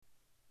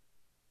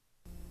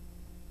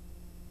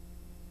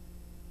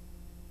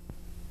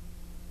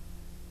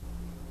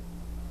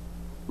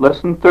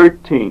Lesson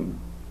 13,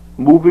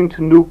 Moving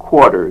to New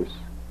Quarters.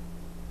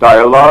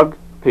 Dialogue,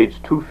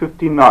 page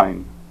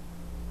 259.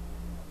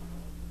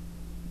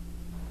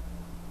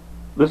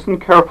 Listen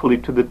carefully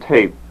to the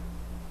tape.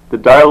 The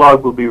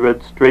dialogue will be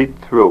read straight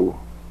through.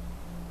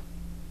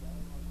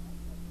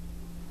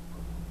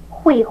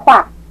 绘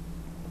画。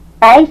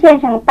白先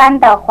生搬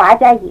到华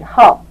家以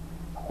后，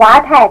华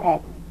太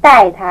太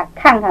带他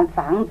看看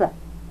房子。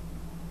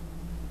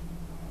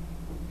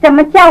怎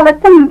么叫了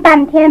这么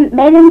半天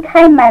没人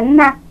开门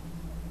呢？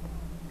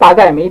大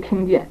概没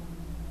听见，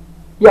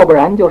要不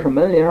然就是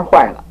门铃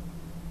坏了。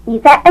你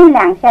再摁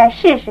两下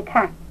试试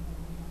看。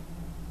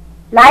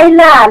来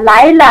了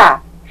来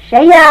了，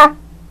谁呀？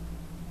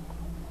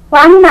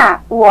王妈，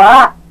我。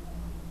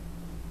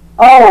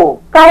哦，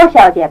高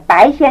小姐，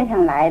白先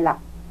生来了，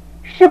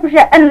是不是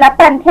摁了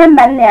半天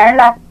门铃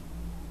了？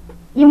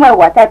因为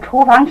我在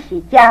厨房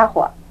洗家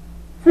伙，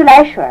自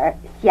来水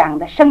响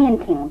的声音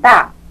挺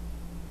大。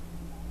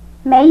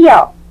没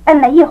有，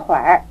摁了一会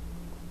儿。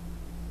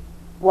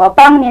我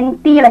帮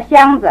您提了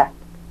箱子。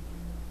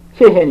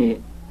谢谢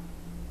你，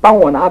帮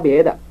我拿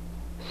别的，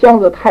箱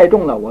子太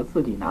重了，我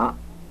自己拿。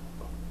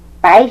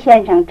白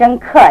先生真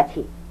客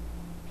气。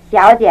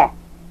小姐，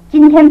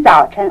今天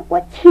早晨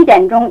我7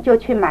点钟就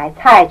去买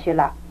菜去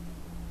了。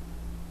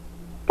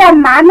干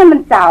嘛那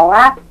么早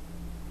啊？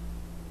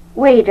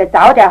为着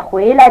早点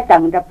回来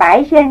等着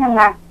白先生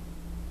啊。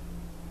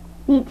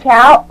你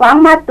瞧，王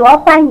妈多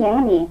欢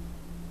迎你。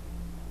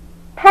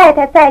太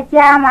太在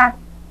家吗？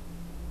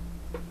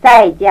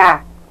在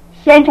家，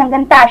先生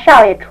跟大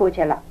少爷出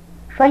去了，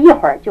说一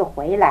会儿就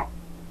回来。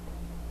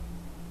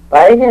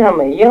白先生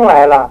美英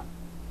来了。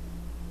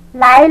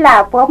来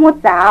了，伯母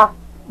早。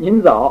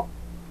您早。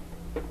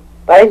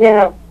白先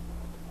生，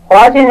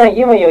华先生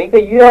因为有一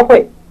个约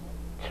会，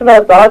吃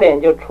了早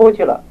点就出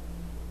去了。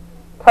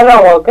他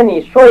让我跟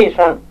你说一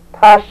声，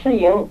他失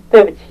迎，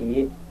对不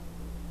起。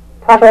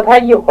他说他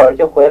一会儿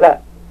就回来。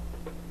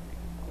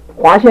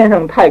华先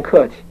生太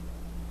客气。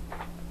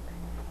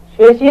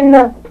学新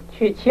呢，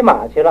去骑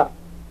马去了。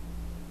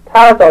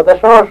他走的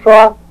时候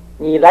说，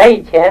你来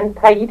以前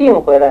他一定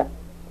回来，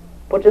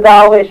不知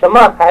道为什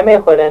么还没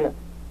回来呢。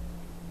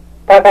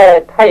大概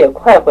他也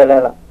快回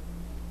来了。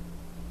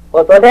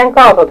我昨天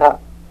告诉他，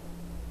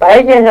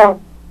白先生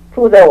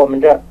住在我们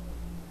这儿，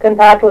跟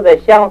他住在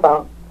厢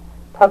房，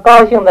他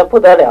高兴得不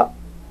得了。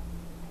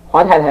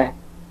华太太，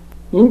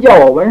您叫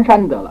我文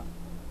山得了，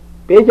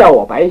别叫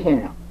我白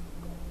先生。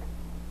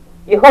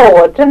以后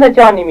我真的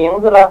叫你名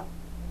字了。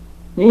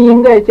您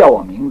应该叫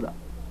我名字。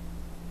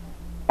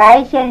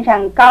白先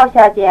生、高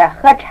小姐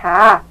喝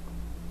茶，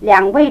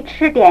两位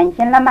吃点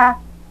心了吗？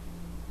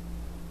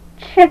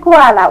吃过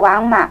了，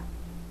王妈。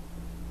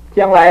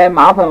将来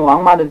麻烦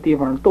王妈的地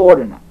方多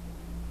着呢。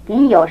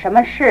您有什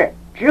么事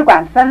只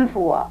管吩咐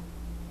我。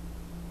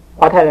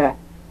华太太，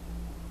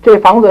这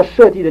房子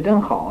设计的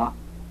真好啊。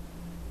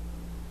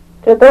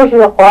这都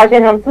是华先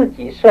生自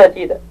己设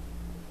计的。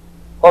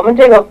我们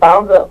这个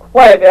房子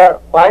外边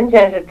完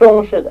全是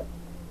中式的。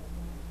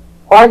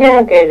华先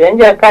生给人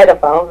家盖的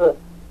房子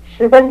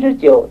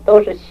9%都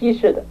是西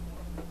式的，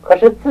可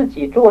是自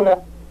己住呢，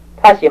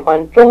他喜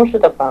欢中式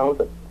的房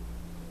子。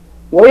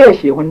我也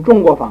喜欢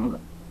中国房子。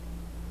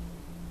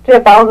这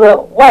房子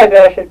外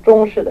边是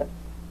中式的，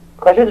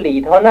可是里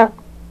头呢，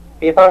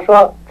比方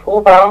说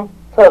厨房、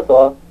厕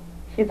所、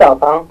洗澡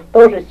房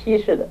都是西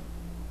式的。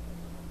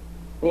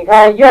你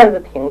看院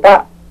子挺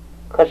大，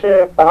可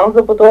是房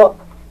子不多，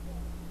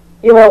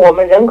因为我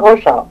们人口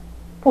少，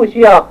不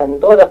需要很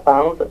多的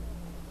房子。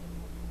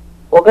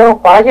我跟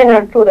华先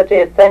生住的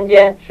这3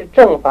间是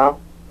正房。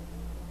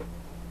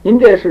您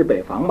这是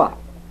北房吧？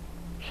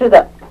是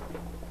的。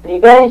你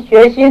跟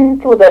学新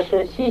住的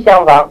是西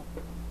厢房，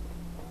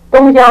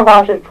东厢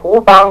房是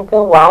厨房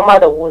跟王妈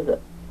的屋子。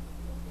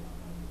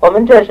我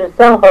们这是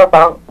3合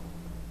房。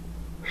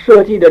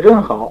设计的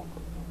真好。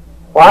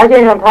华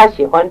先生他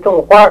喜欢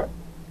种花，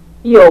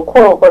一有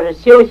空或是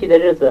休息的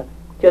日子，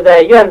就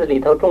在院子里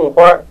头种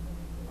花。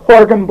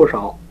花真不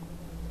少。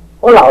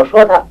我老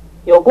说他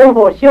有功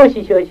夫休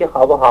息休息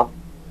好不好？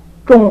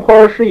种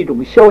花是一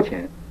种消遣，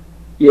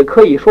也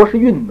可以说是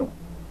运动。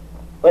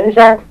文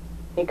山，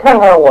你看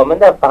看我们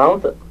的房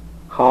子。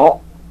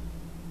好。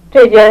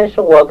这间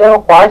是我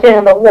跟华先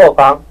生的卧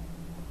房。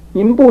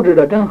您布置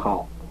的真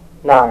好。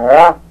哪儿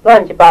啊，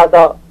乱七八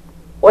糟，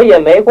我也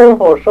没工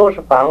夫收拾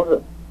房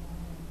子。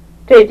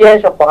这间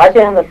是华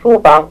先生的书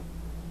房。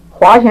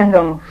华先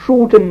生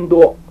书真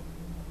多。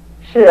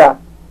是啊，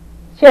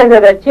现在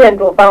的建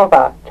筑方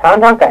法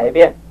常常改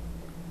变，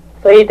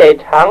所以得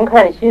常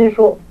看新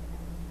书。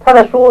他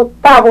的书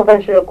大部分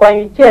是关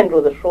于建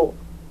筑的书。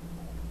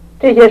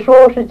这些书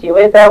是几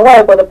位在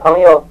外国的朋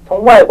友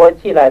从外国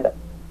寄来的。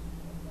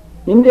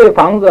您这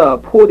房子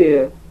铺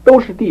的都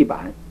是地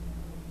板，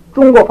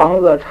中国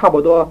房子差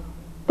不多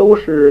都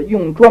是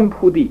用砖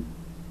铺地。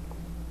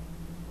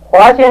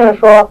华先生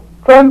说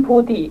砖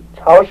铺地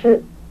潮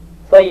湿，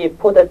所以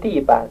铺的地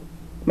板。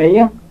美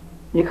英，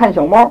你看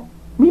小猫，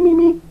咪咪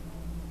咪，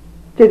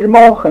这只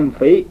猫很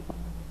肥。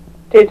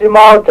这只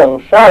猫整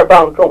12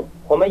磅重，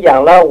我们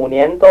养了5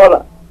年多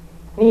了。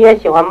你也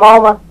喜欢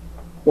猫吗？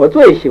我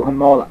最喜欢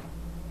猫了，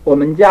我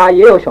们家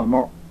也有小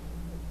猫。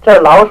这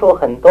儿老鼠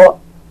很多，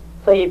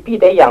所以必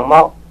得养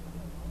猫。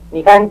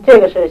你看，这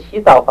个是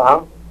洗澡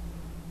房，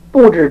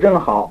布置真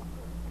好，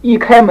一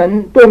开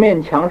门，对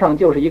面墙上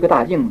就是一个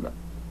大镜子。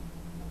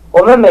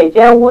我们每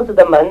间屋子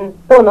的门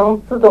都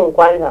能自动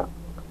关上。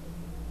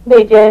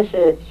那间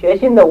是学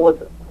新的屋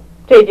子，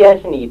这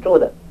间是你住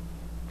的。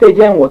这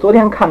间我昨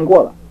天看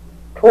过了。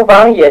厨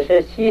房也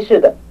是西式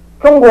的，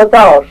中国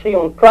灶是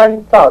用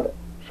砖造的，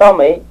烧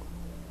煤，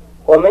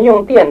我们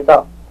用电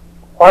灶。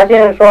华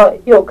先生说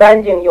又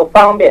干净又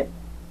方便。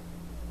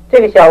这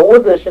个小屋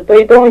子是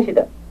堆东西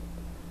的。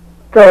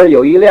这儿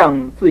有一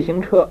辆自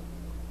行车，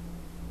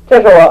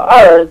这是我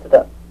二儿子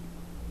的，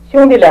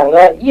兄弟两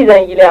个一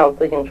人一辆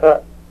自行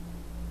车。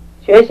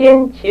学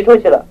新骑出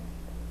去了，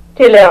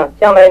这辆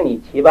将来你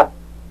骑吧，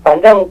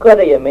反正搁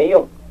着也没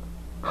用。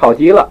好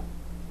极了，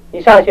你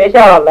上学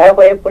校来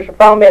回不是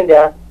方便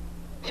点儿？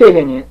谢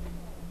谢您。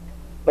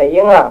美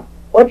英啊，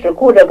我只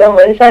顾着跟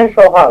文山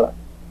说话了，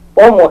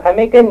伯母还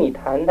没跟你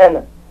谈谈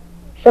呢，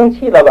生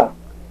气了吧？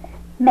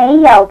没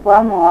有，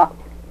伯母，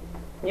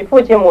你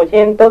父亲母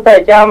亲都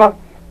在家吗？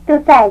都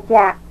在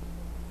家。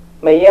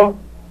美英，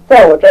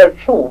在我这儿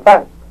吃午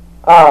饭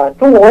啊，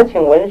中午我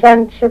请文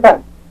山吃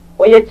饭，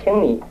我也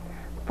请你。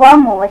伯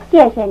母，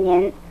谢谢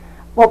您，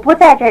我不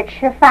在这儿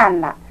吃饭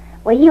了，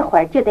我一会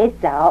儿就得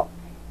走，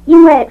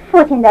因为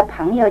父亲的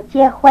朋友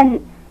结婚，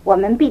我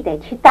们必得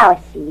去道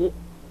喜。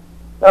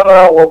那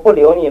么我不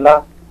留你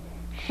了。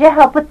时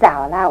候不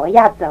早了，我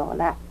要走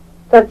了。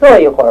再坐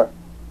一会儿。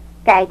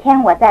改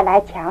天我再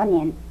来瞧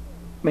您。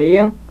美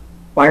英，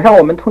晚上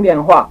我们通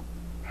电话。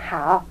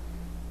好，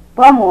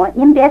伯母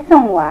您别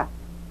送我。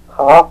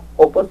好，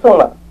我不送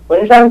了，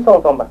文山送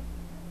送吧。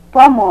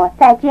伯母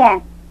再见。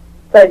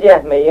再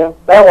见，美英，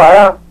来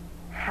玩啊。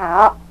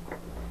好。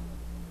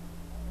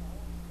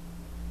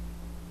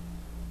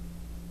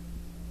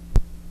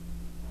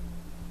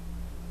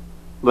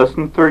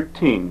Lesson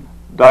 13,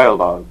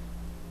 Dialogue.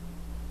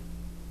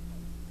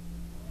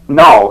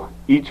 Now,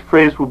 each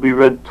phrase will be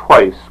read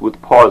twice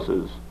with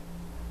pauses.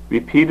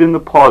 Repeat in the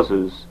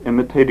pauses,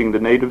 imitating the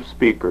native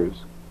speakers.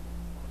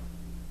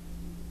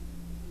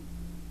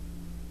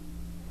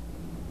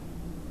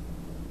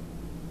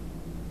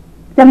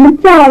 怎么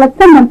叫了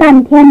这么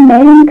半天没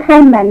人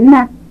开门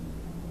呢？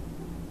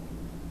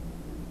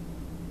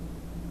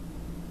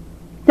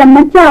怎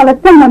么叫了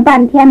这么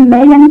半天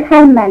没人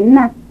开门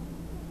呢？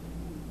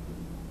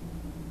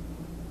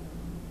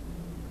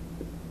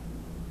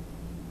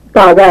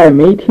大概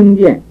没听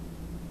见。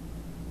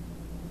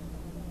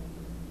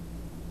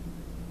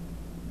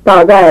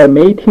大概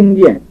没听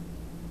见。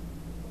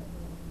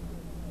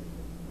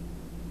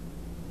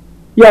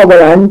要不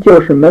然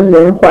就是门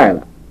铃坏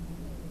了。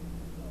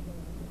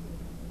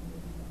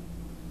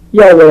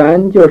要不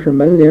然就是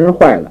门铃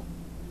坏了。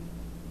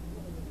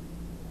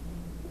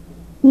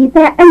你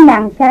再摁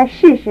两下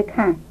试试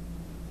看。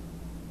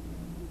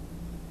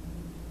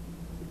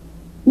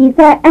你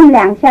再摁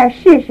两下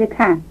试试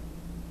看。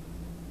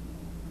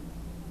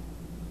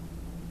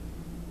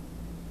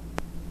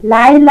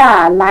来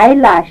了来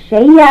了，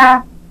谁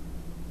呀？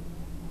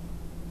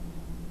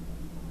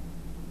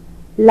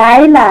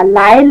来了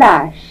来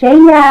了，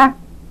谁呀？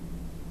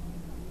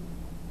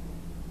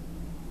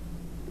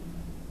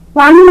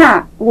王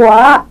呐，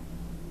我。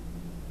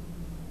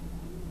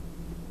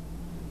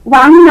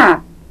王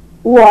呐，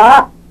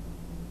我。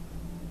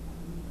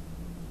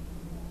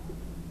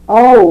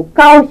哦，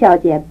高小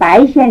姐，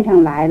白先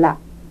生来了。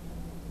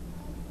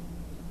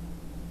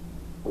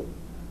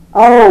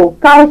哦，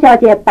高小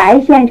姐，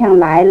白先生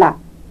来了。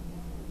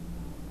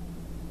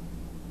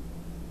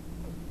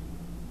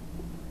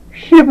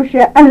是不是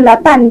摁了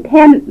半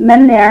天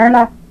门铃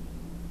了？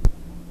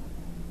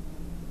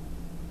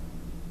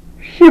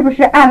是不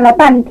是按了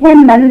半天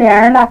门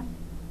铃了？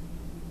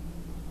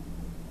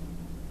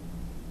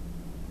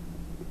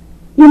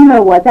因为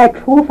我在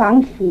厨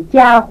房洗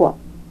家伙。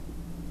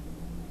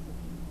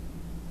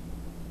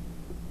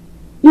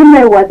因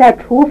为我在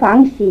厨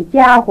房洗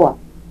家伙。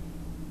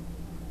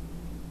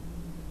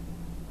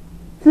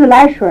自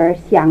来水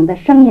响的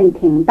声音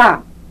挺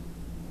大。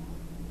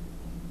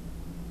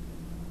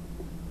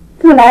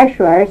自来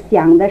水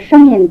响的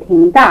声音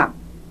挺大。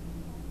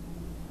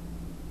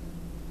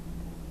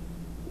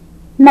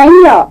没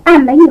有，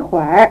按了一会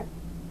儿。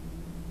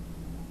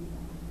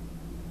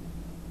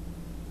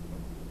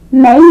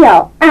没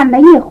有，按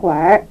了一会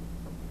儿。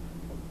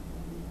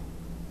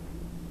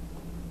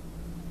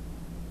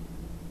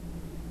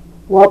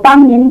我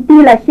帮您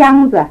提了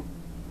箱子。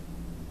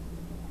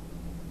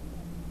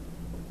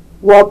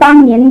我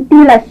帮您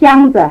提了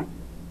箱子。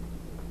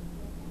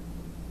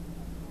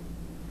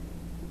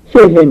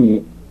谢谢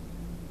你。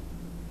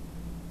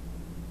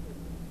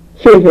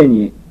谢谢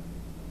你。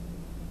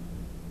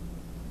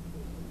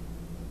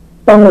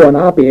帮我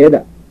拿别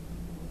的。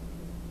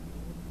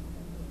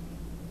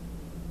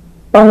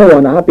帮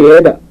我拿别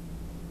的。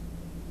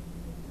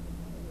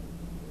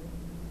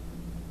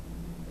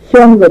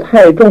箱子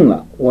太重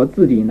了，我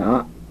自己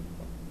拿。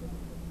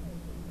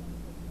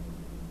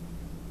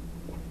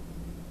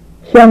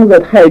箱子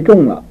太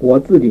重了，我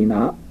自己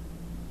拿。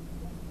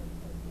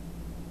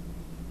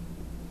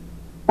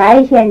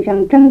白先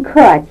生真客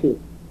气。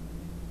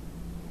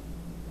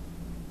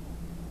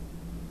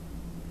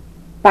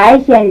白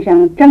先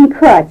生真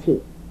客气。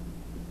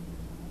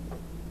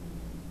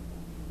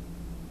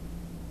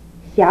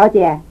小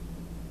姐，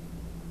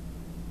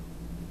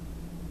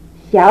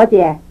小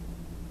姐，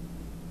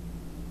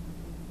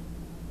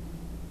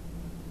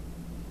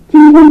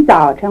今天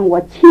早晨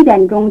我7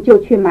点钟就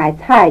去买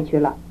菜去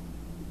了。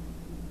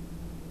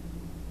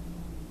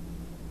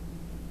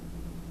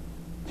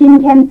今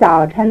天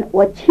早晨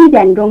我7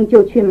点钟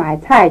就去买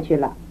菜去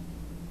了。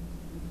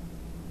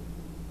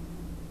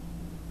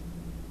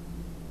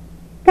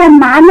干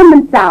嘛那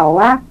么早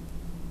啊？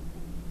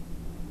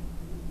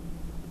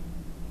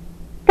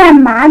干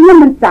嘛那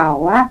么早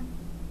啊？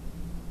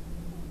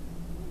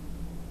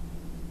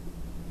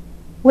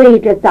为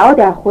着早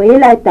点回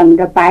来等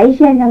着白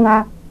先生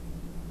啊。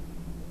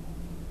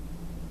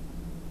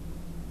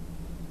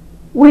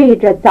为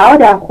着早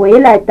点回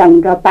来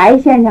等着白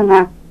先生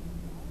啊。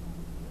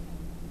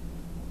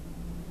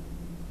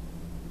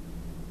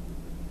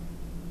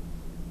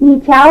你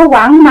瞧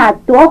王妈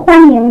多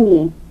欢迎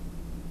你。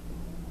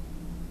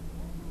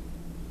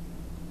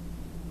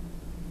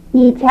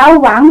你瞧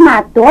王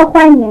妈多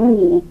欢迎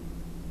你。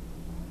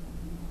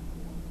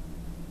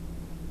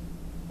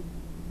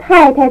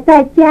太太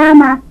在家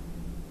吗？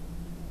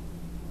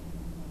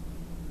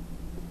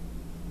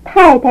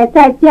太太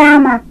在家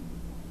吗？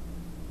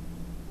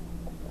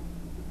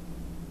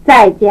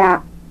在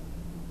家。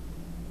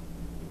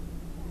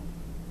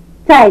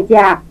在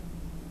家。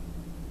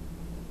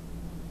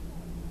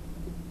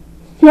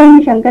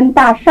先生跟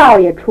大少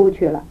爷出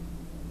去了。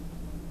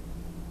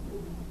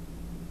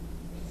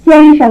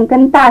先生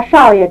跟大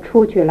少爷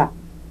出去了，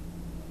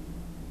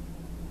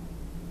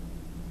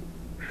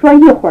说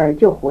一会儿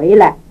就回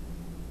来。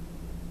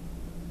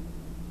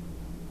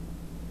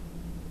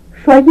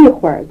说一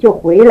会儿就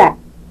回来。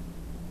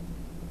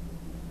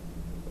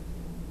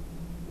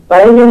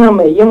白先生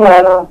美英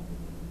来了。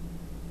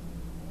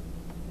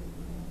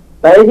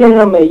白先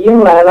生美英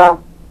来了。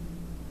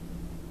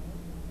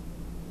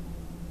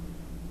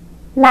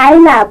来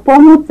了，伯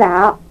母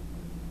早。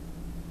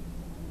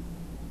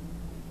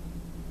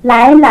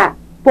来了，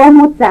伯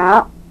母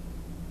早。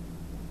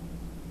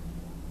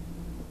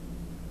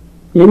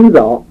您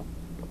早。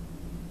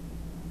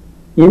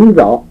您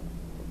早。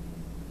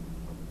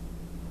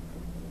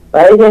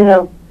白先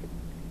生，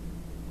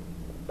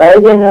白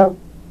先生，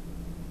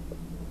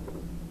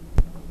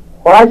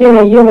华先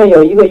生因为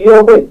有一个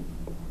约会，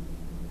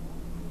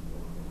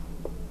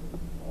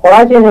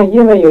华先生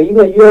因为有一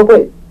个约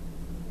会，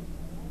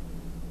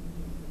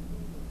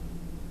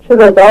吃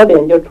了早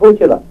点就出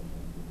去了，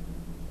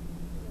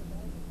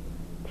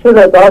吃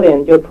了早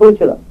点就出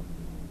去了。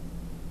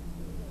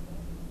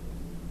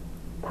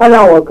他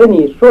让我跟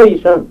你说一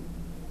声，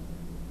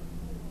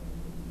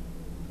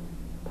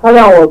他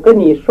让我跟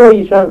你说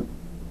一声，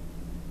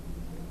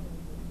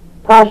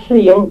他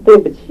失迎对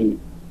不起，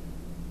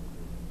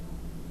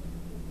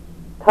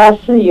他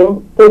失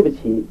迎对不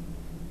起。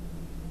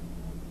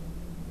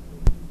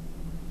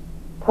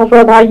他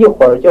说他一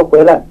会儿就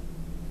回来，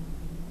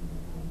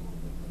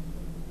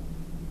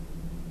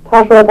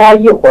他说他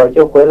一会儿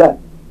就回来。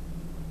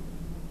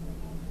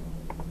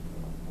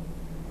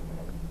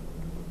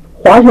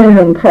华先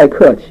生太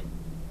客气。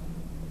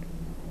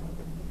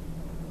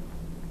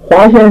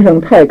华先生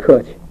太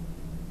客气。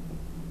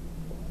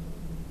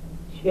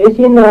学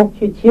心呢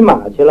去骑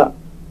马去了。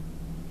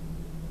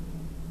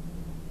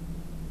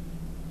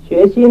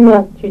学心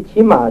呢去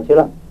骑马去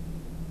了。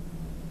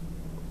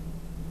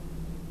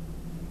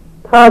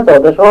他走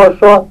的时候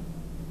说，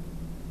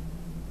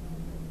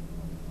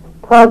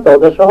他走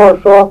的时候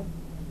说，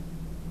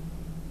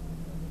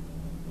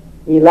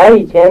你来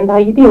以前他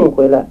一定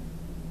回来，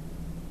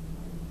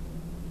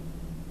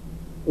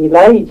你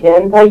来以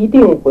前他一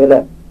定回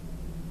来。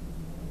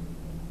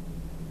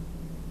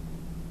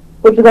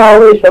不知道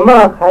为什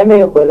么还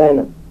没回来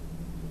呢？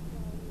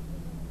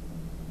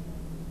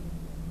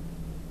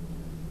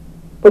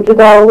不知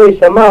道为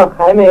什么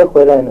还没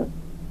回来呢？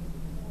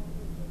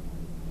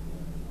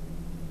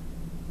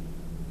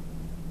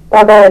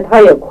大概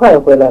他也快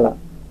回来了。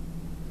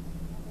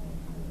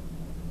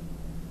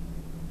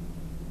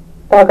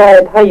大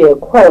概他也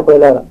快回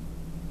来了。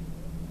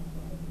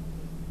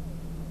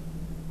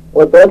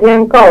我昨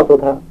天告诉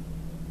他，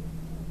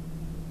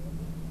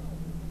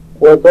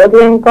我昨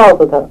天告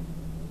诉他，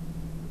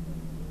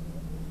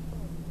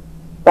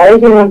白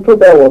先生住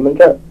在我们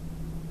这儿，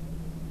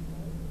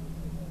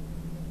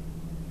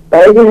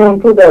白先生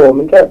住在我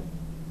们这儿，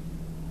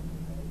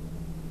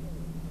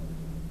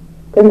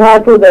跟他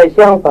住在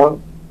厢房，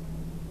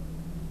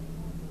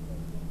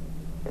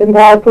跟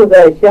他住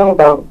在厢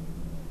房，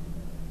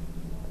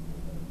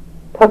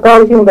他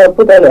高兴得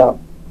不得了，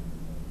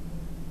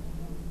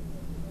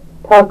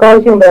他高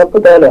兴得不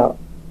得了。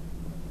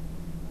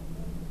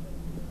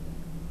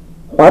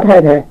华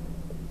太太，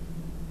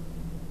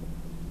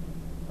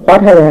华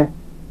太太，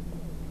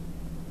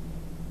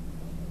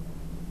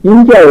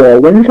您叫我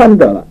文山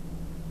得了。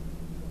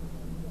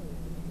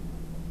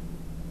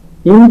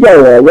您叫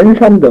我文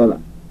山得了，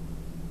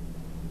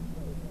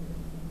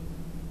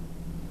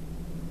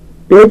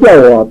别叫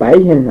我白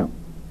先生，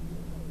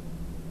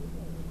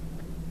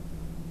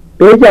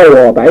别叫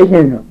我白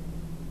先生。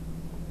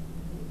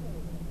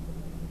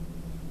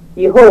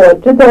以后我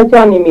真的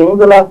叫你名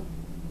字了。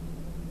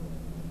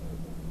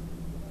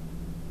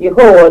以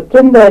后我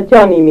真的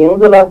叫你名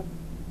字了。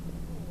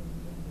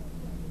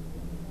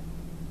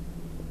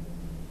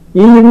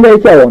您应该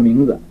叫我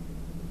名字。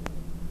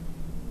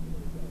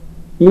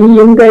您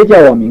应该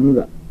叫我名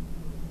字。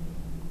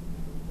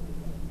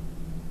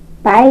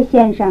白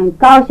先生、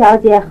高小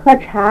姐喝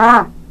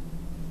茶。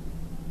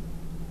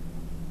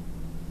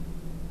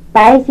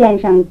白先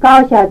生、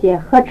高小姐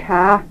喝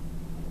茶。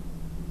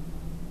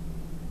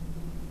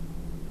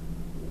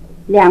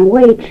两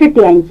位吃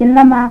点心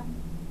了吗？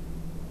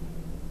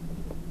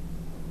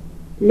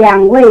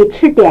两位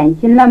吃点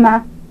心了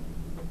吗？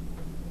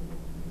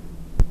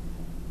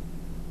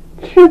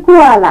吃过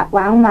了，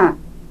王妈。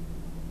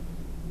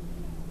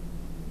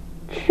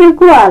吃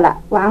过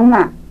了，王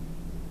妈。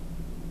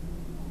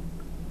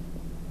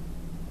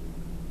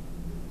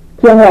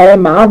将来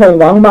麻烦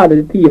王妈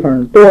的地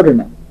方多着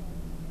呢。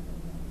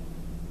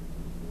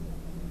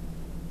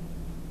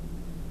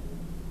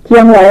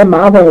将来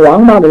麻烦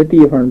王妈的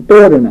地方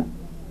多着呢。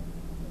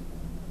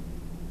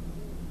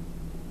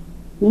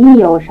你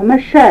有什么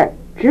事儿，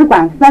只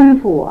管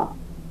吩咐我。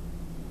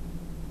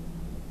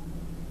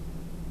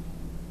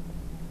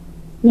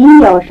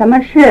您有什么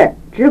事，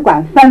只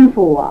管吩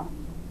咐我。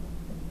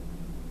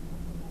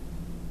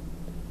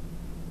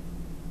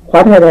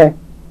华太太，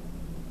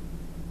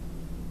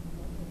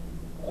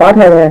华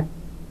太太，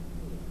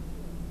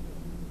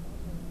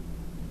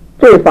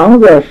这房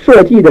子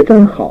设计的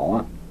真好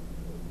啊！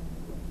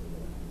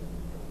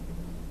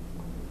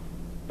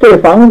这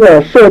房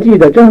子设计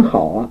的真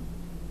好啊！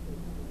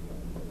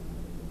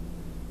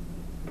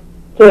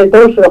这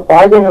都是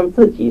华先生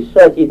自己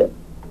设计的。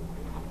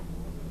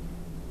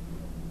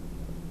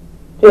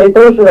这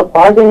都是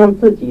华先生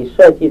自己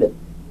设计的。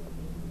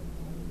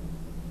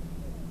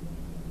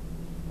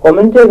我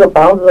们这个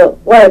房子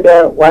外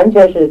边完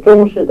全是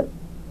中式的。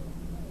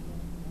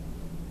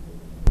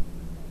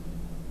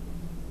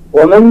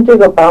我们这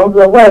个房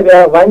子外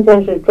边完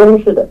全是中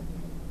式的。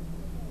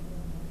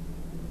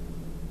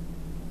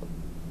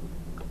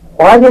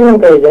华先生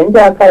给人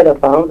家盖的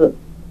房子，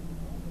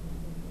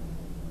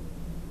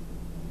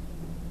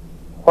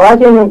华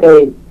先生给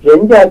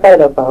人家盖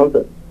的房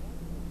子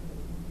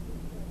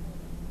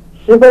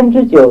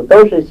，9%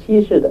都是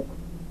西式的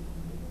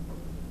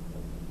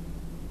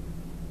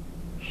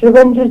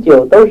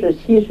，9%都是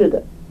西式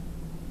的。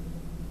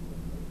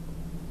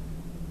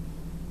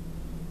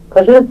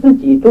可是自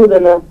己住的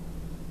呢？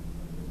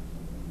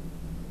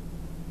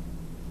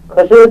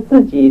可是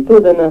自己住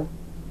的呢？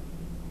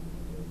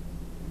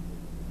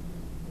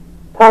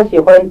他喜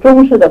欢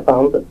中式的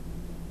房子，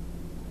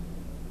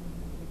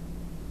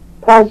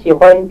他喜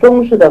欢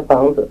中式的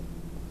房子。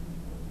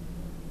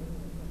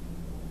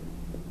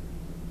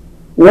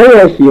我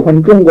也喜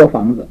欢中国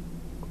房子，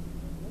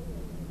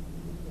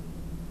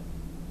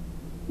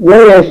我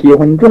也喜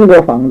欢中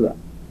国房子。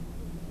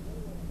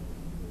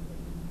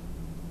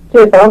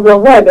这房子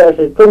外边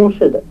是中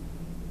式的，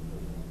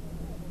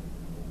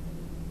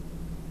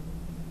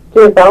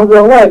这房子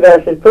外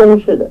边是中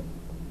式的。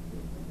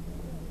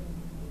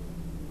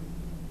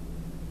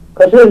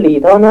可是里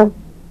头呢？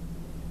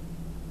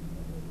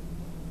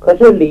可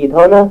是里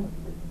头呢？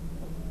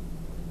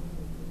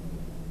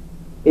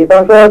比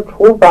方说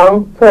厨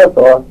房、厕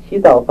所、洗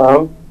澡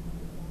房。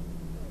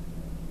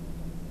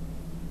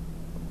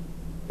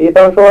比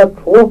方说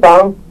厨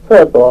房、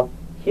厕所、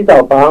洗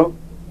澡房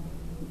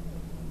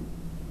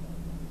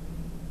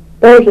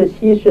都是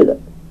西式的，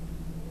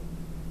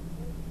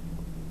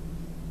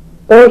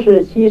都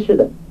是西式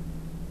的。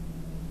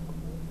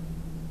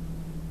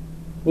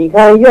你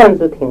看院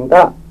子挺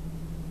大，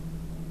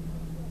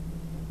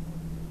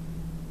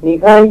你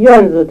看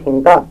院子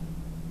挺大，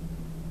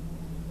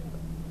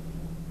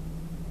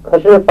可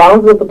是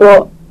房子不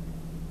多，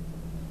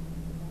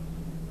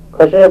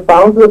可是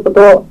房子不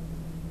多，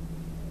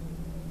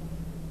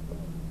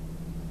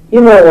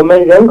因为我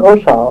们人口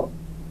少，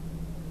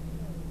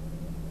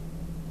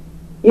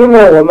因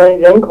为我们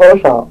人口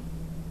少，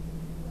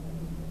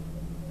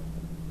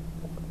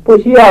不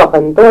需要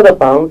很多的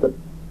房子，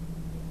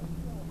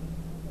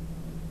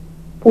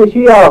不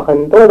需要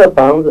很多的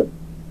房子。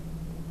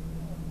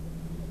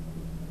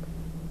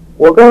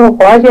我跟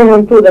华先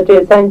生住的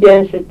这3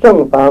间是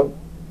正房，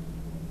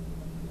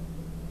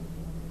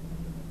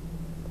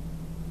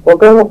我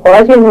跟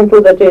华先生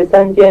住的这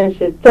3间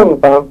是正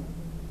房。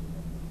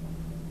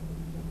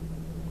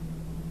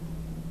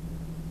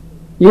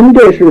您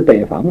这是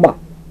北房吧？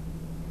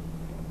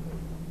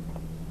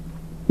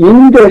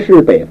您这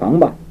是北房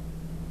吧？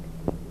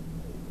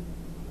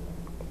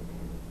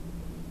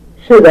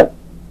是的，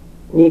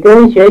你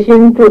跟学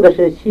新住的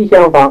是西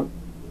厢房。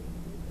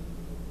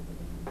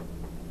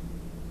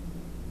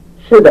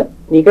是的，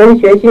你跟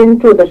学新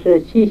住的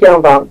是西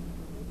厢房。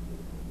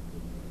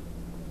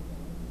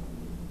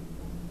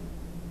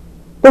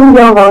冬天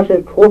厢房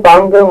是厨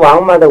房跟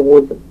王妈的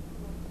屋子。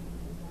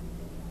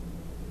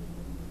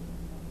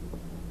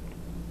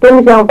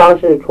东厢房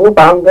是厨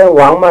房跟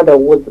王妈的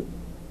屋子。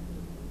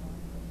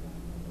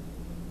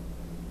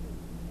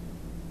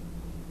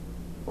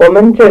我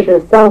们这是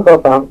三合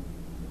房。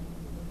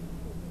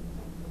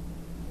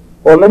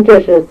我们这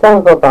是三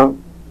合房。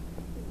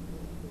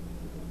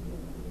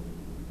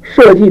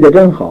设计的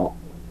真好，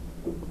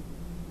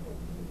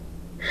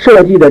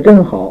设计的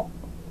真好。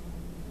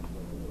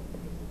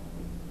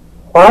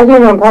华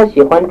先生他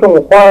喜欢种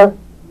花。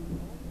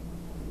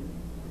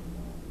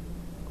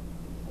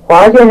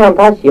华先生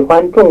他喜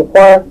欢种花。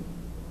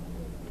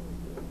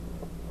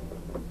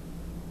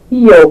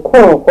一有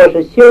空或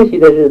是休息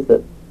的日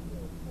子，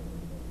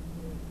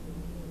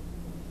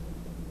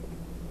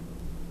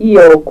一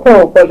有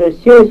空或是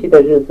休息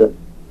的日子，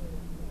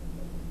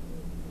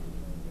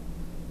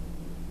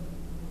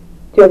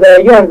就在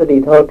院子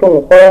里头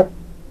种花，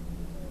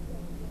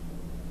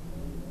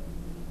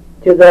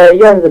就在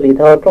院子里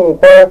头种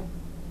花。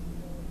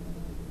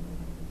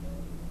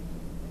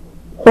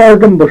花儿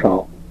真不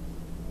少，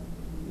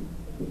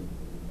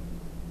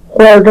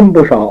花儿真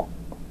不少。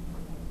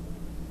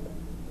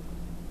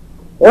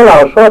我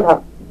老说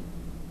他，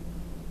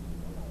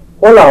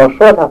我老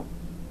说他，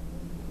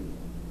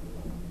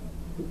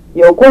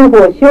有功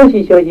夫休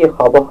息休息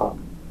好不好？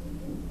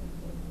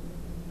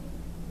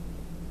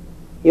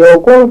有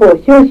功夫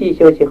休息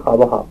休息好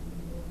不好？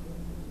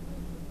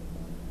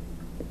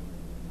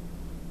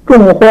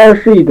种花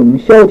是一种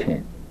消遣，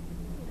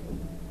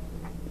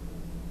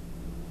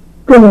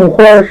种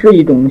花是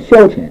一种消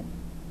遣，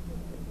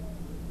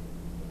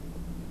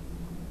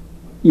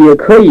也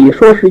可以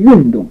说是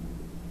运动，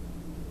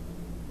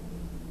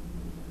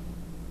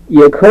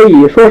也可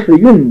以说是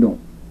运动。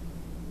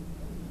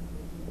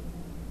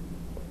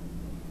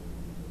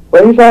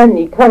文山，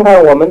你看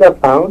看我们的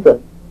房子。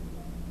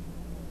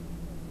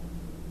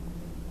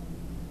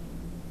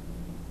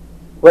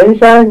文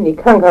山，你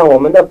看看我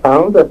们的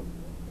房子。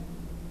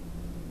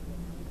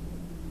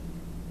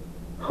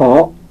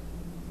好，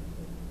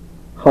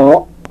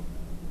好。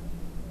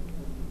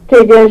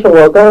这间是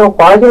我跟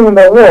华先生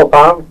的卧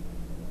房。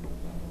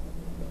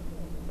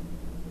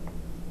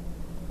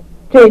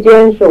这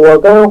间是我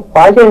跟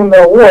华先生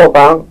的卧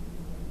房。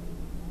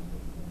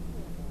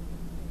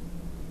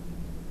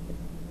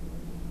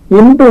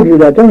您布置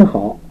的真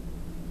好，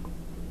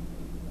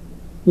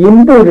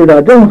您布置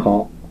的真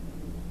好。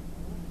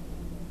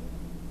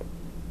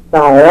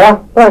哪儿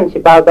啊，乱七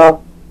八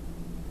糟。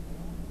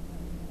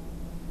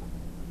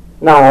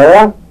哪儿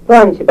啊，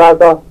乱七八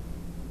糟。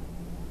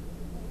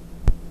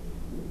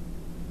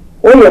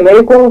我也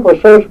没工夫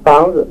收拾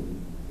房子，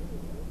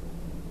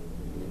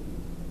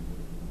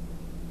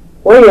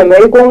我也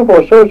没工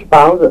夫收拾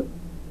房子。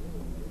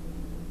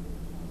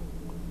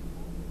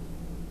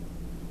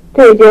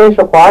这间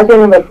是华先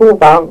生的书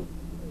房，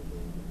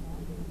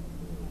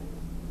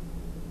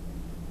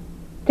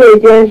这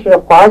间是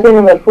华先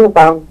生的书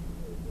房。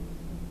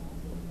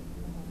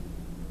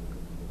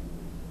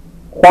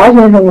华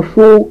先生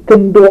书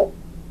真多，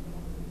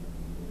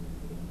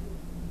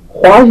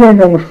华先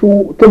生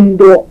书真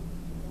多。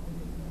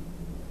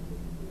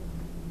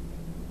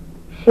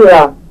是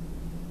啊，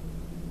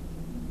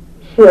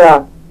是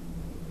啊。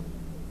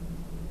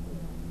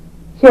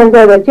现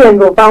在的建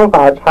筑方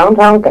法常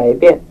常改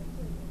变。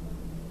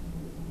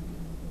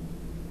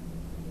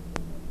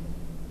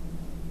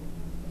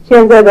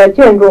现在的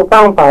建筑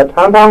方法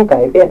常常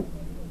改变，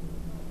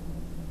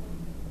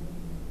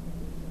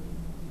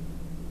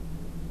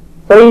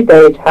所以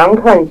得常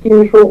看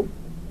新书，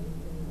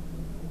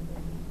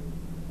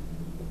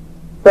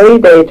所以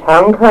得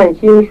常看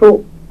新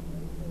书。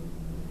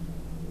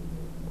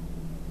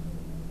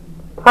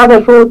他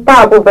的书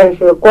大部分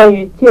是关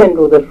于建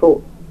筑的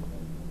书，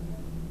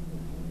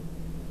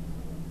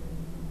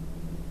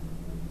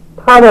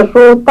他的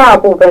书大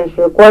部分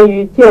是关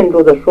于建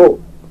筑的书。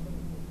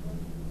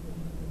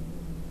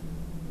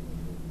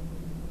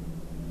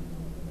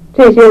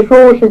这些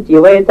书是几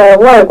位在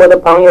外国的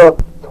朋友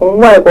从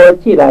外国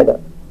寄来的。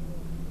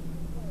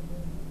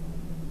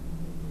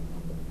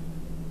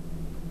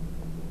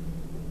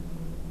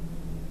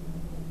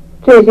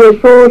这些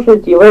书是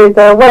几位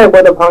在外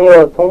国的朋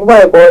友从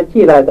外国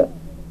寄来的。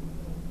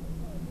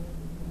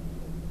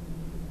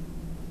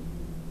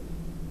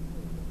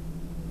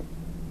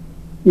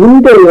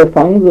您这个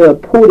房子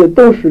铺的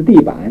都是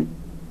地板，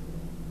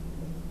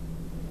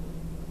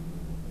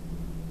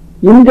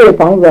您这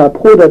房子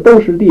铺的都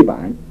是地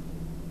板。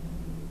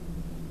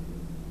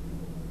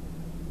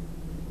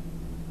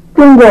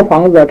中国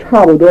房子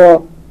差不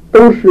多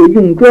都是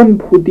用砖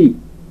铺地，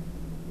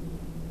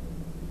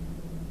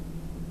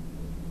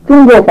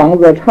中国房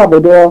子差不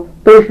多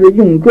都是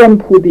用砖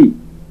铺地。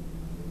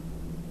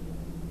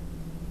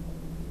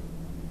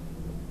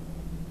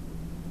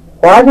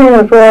华先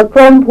生说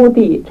砖铺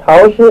地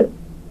潮湿。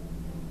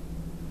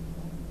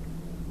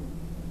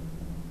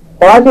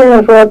华先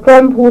生说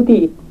砖铺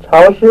地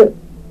潮湿，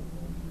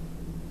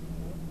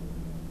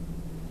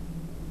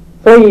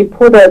所以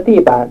铺的地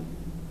板，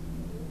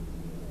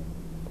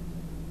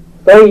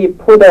所以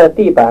铺的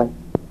地板。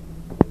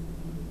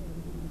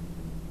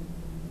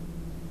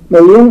美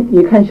英，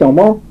你看小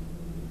猫。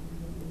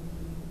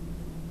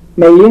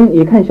美英，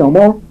你看小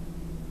猫。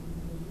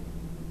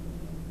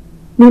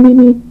咪咪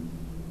咪，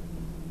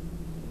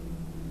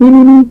咪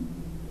咪咪。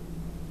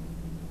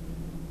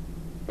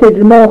这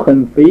只猫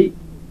很肥。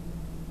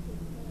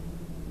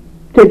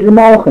这只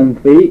猫很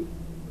肥。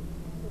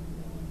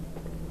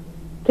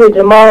这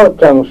只猫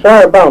整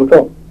12磅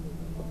重。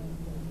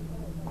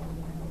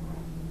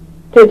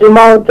这只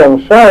猫整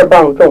12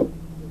磅重。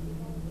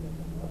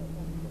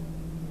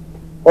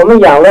我们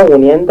养了5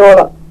年多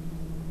了。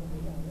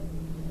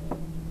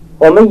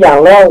我们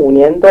养了5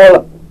年多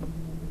了。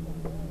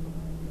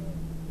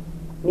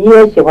你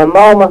也喜欢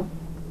猫吗？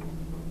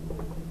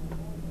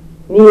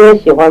你也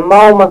喜欢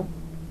猫吗？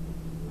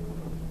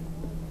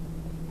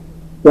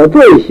我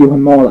最喜欢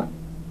猫了。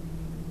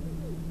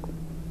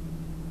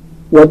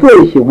我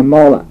最喜欢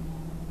猫了。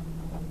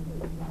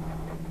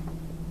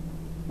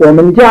我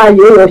们家也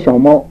有小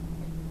猫。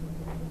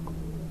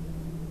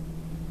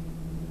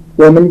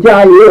我们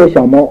家也有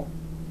小猫。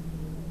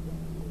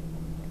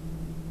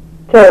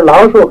这儿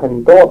老鼠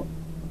很多。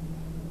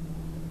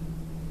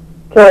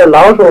这儿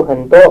老鼠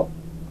很多，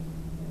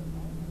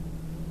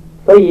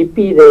所以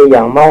必得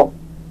养猫。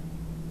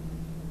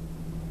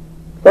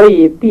所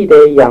以必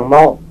得养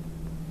猫。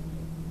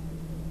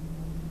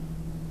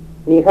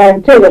你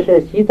看这个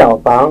是洗澡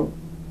房。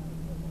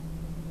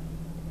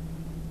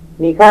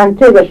你看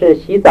这个是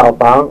洗澡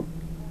房。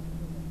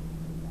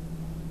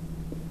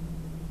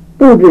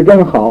布置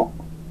真好。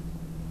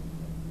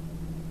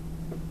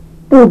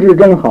布置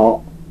真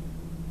好。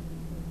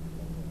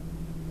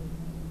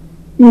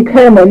一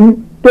开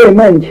门，对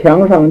面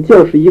墙上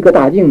就是一个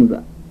大镜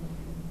子。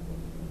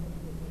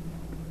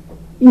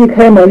一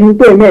开门，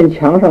对面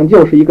墙上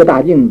就是一个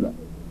大镜子。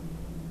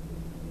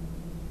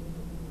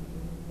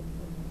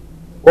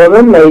我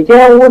们每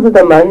间屋子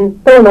的门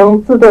都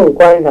能自动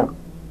关上。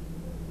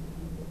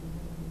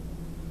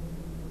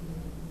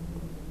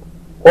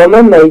我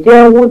们每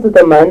间屋子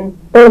的门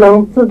都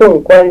能自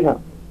动关上。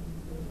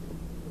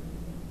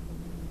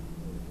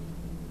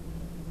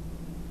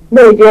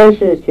那间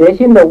是学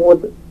新的屋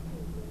子。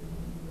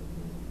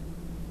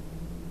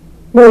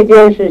那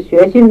间是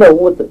学新的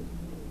屋子。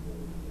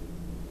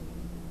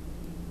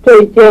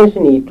这间是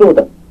你住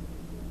的。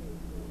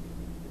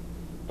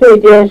这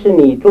间是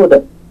你住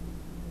的。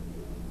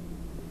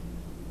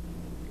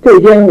这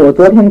间我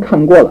昨天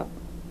看过了。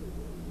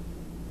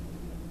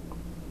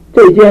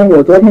这间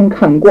我昨天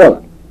看过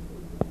了。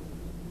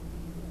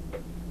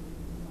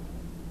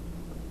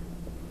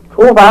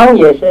厨房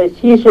也是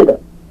西式的。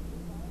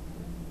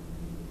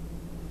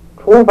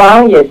厨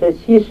房也是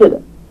西式的。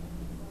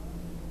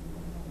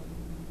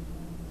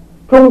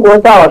中国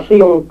灶是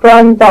用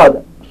砖造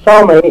的，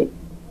烧煤。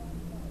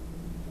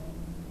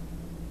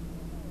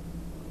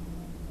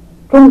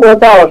中国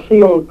灶是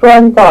用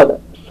砖造的，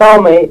烧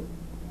煤。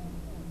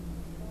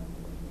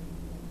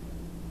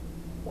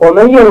我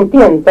们用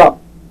电灶。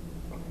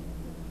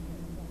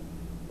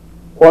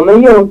我们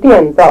用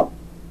电灶。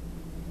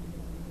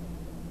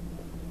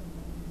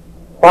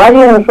华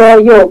先生说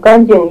又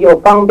干净又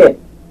方便。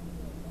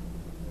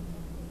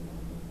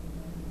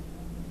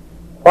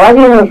华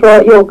先生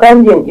说又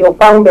干净又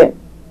方便。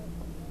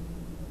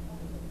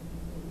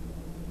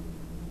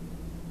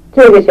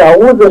这个小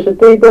屋子是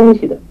堆东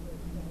西的。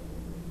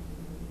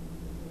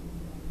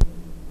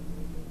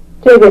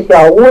这个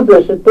小屋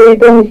子是堆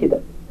东西的。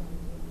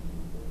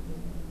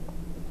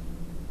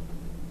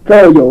这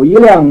儿有一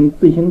辆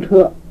自行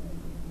车。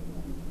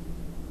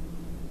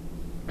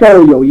这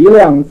儿有一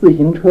辆自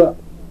行车。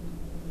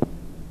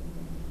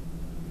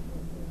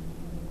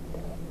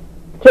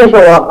这是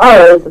我二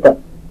儿子的。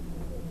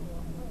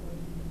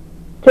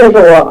这是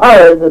我二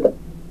儿子的。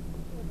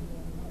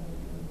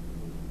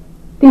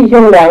弟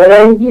兄2个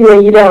人，一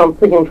人一辆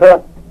自行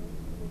车。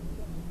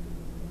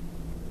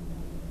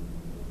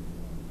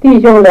弟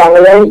兄2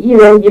个人，一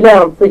人一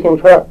辆自行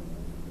车。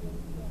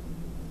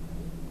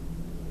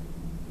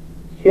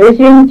学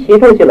新骑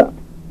出去了。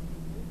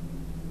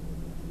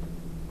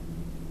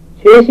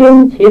学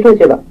新骑出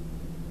去了。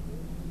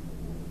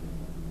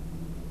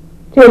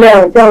这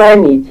辆将来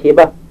你骑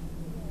吧。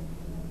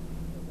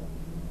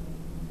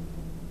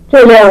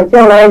这辆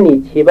将来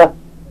你骑吧。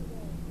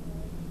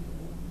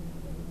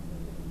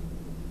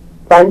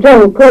反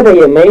正搁着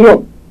也没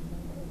用。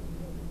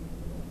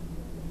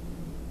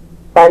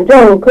反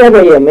正搁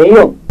着也没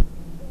用。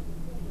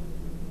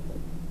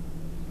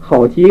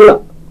好极了。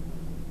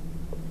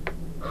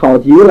好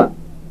极了。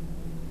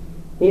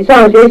你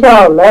上学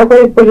校来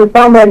回不是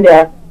方便点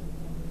儿？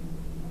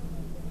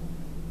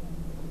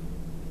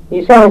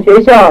你上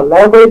学校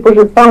来回不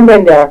是方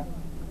便点儿？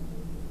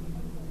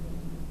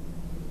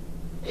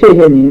谢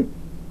谢您。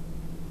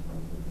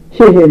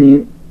谢谢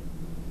您。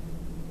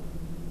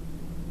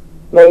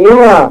美英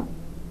啊，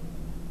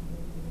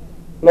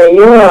美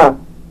英啊，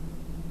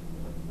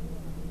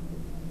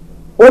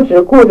我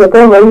只顾着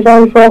跟文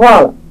山说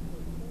话了。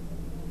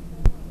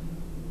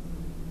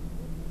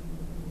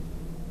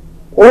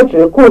我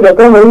只顾着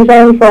跟文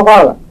山说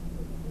话了。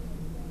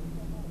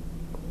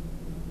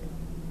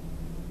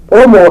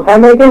伯母还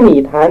没跟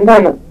你谈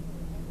谈呢。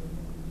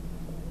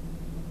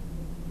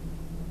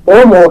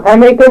伯母还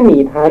没跟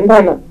你谈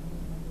谈呢。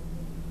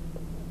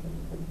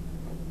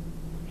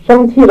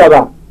生气了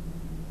吧？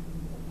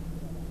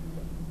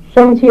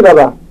生气了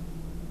吧？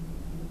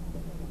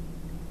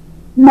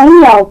没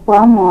有，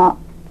伯母。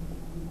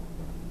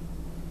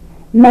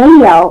没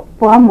有，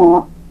伯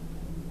母。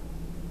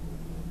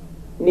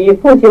你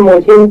父亲母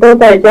亲都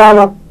在家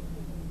吗？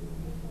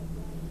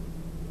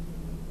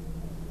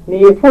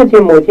你父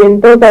亲母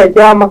亲都在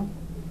家吗？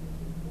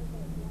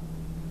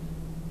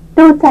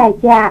都在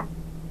家。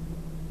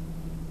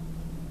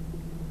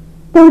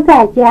都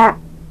在家。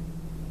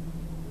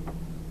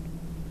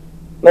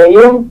美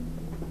英，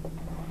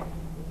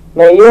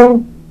美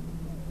英，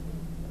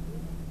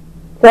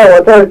在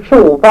我这儿吃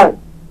午饭，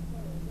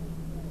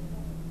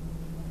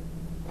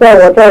在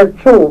我这儿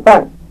吃午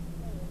饭。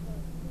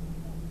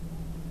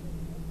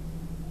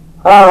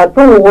啊，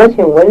中午我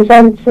请文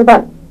山吃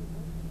饭。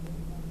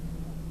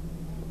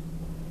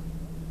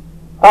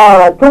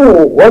啊，中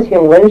午我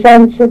请文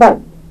山吃饭。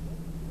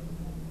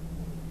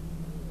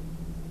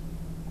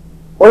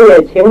我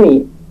也请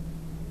你，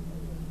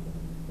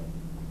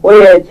我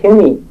也请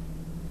你。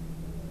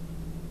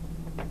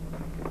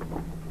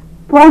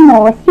伯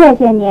母，谢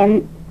谢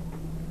您。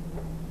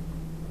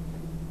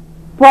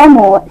伯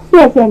母，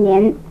谢谢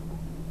您。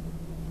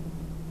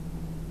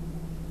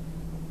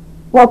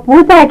我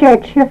不在这儿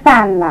吃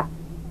饭了。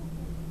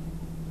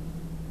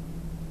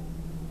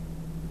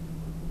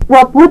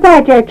我不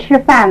在这儿吃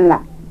饭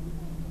了。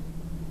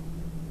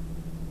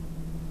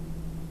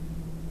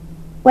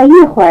我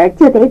一会儿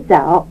就得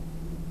走。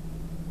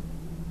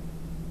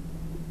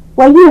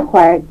我一会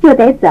儿就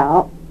得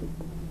走。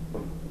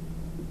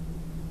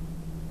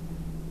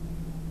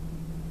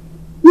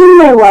因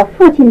为我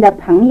父亲的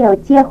朋友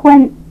结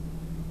婚。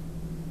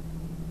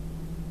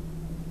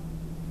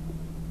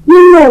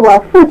因为我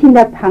父亲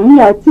的朋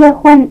友结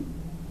婚，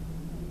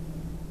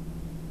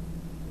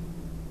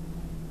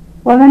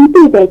我们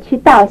必得去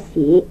道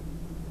喜。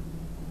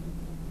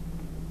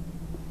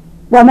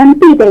我们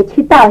必得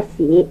去道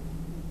喜。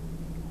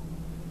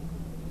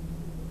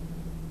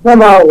那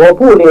么我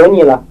不留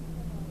你了。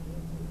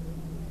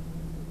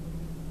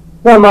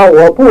那么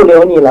我不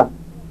留你了。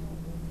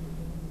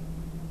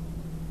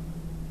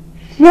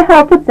时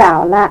候不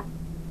早了。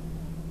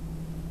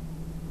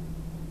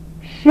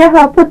时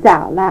候不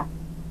早了。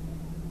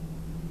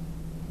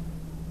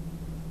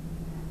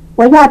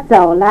我要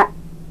走了。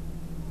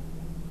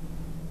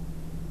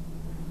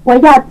我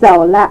要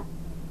走了。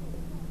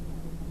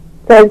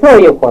再坐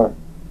一会儿。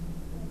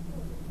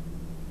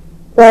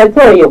再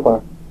坐一会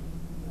儿。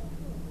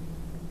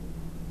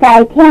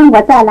改天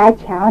我再来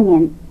瞧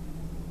您。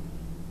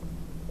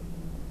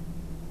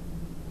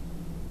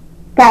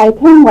改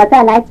天我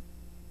再来。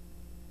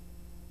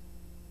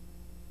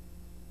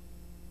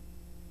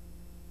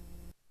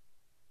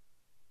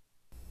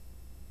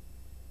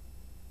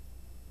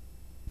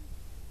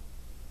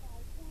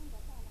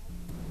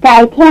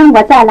改天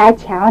我再来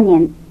瞧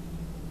您。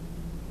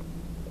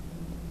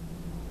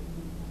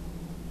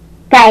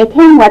改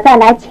天我再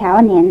来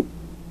瞧您。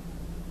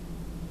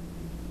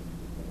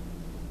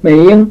美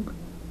英，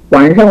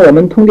晚上我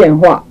们通电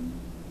话。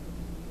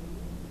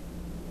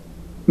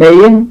美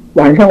英，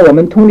晚上我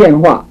们通电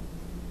话。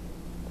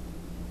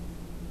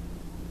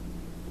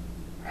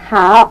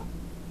好。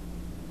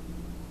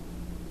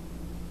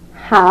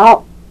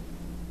好。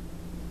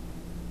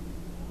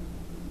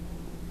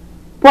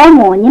伯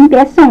母，您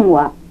别送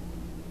我。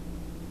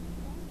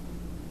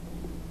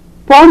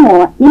伯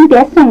母，您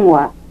别送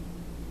我。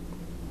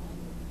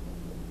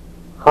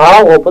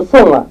好，我不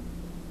送了。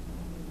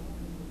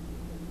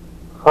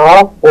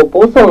好，我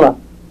不送了。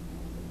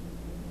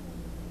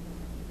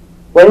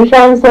文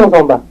山送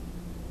送吧。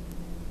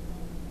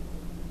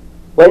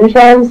文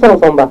山送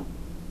送吧。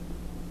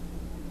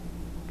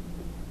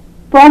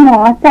伯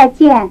母，再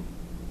见。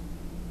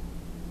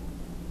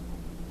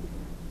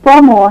伯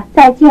母，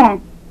再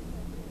见。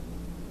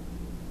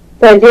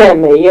再见，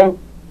美英。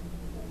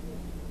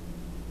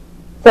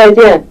再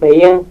见，美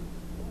英。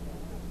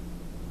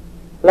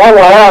来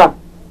玩啊！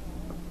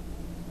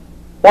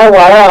来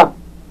玩啊！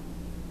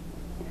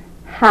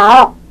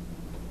好。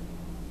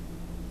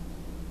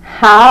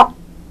好。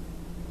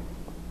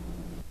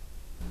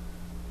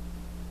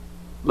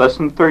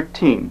 Lesson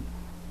 13,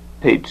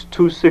 page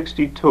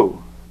 262.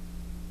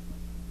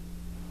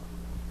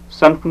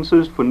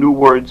 Sentences for new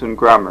words and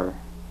grammar.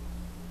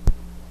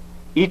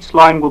 Each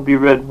line will be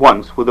read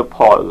once with a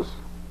pause.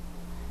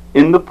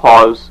 In the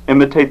pause,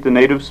 imitate the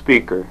native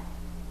speaker.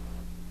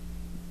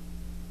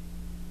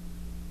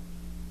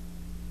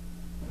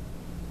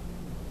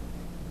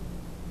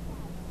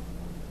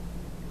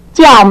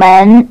 叫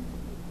门，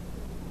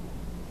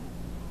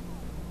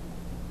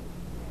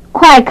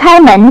快开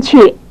门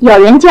去，有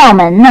人叫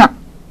门呢。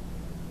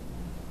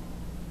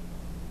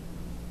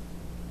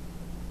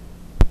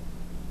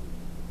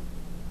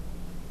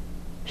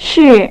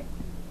是，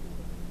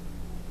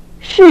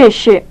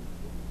是，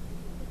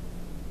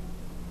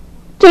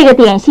这个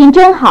点心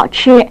真好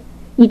吃，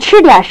你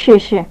吃点试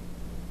试。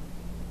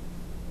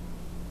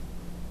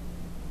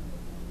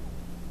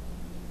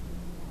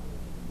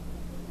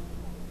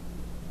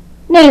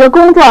那个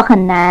工作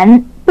很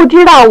难，不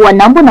知道我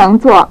能不能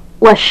做，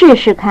我试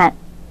试看。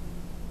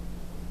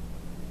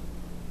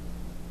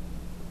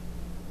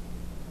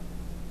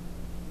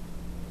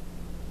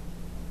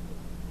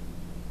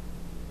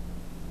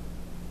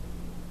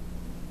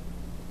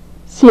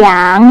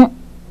想，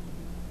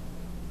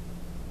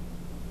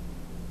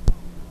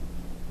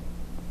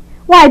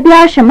外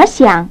边什么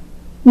响？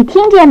你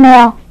听见没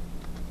有？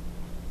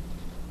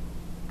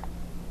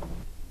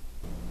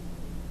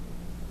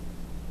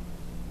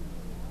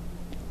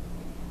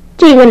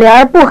这个铃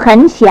儿不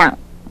很响。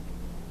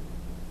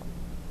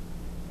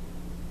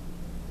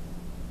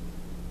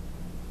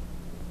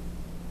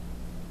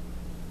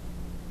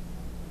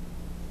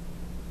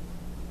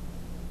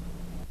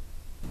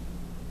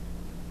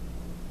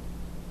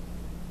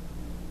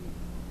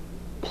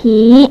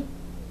提，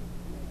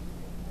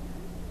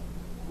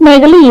那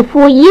个利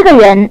夫一个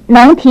人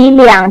能提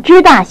2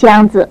只大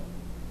箱子。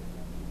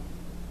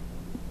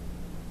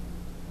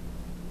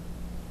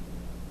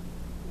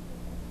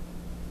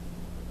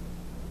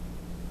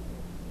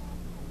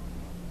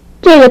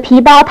这个皮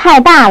包太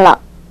大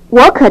了，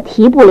我可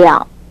提不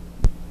了。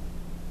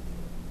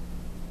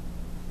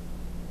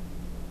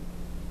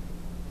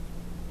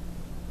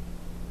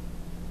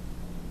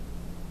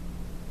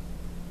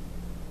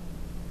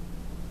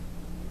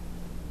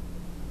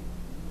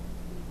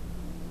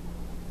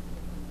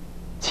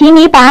请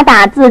你把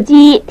打字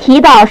机提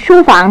到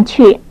书房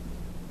去。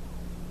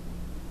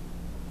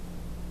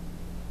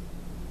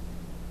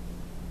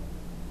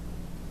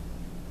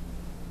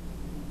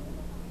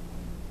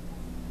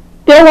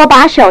给我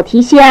把手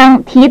提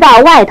箱提到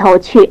外头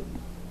去。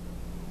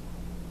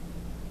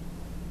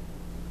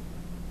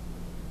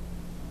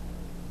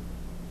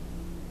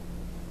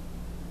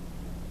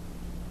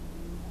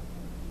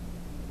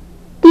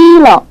提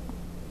了。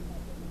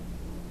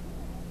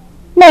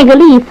那个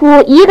利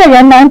夫一个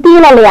人能提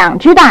了2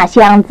只大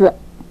箱子。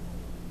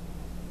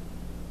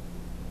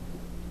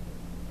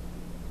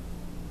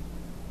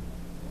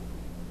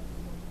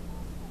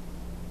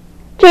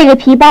这个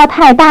皮包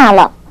太大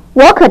了，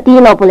我可提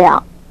了不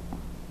了。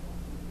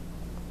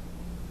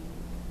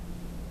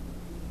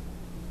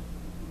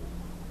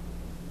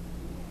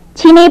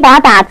请你把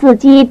打字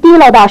机提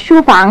了到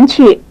书房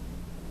去。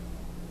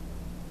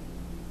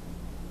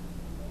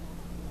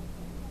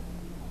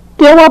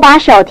给我把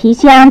手提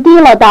箱提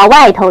了到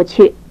外头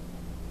去。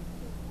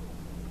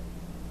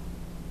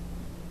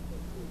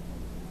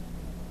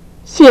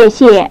谢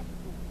谢。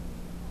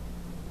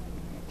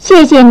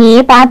谢谢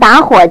你把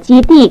打火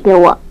机递给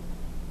我。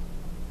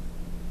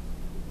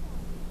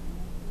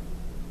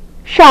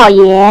少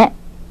爷。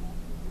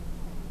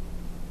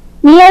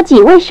你有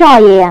几位少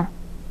爷呀？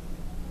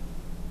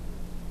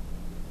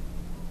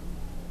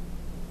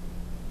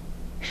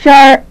婶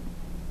儿。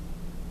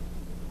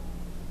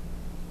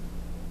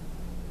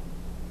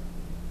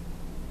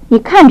你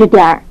看着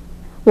点儿，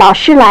老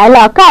师来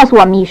了，告诉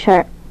我们一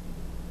声。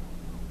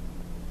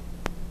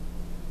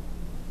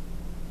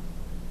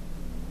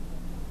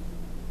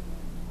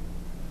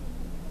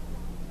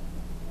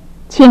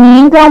请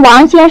您跟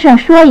王先生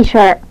说一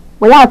声，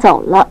我要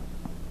走了。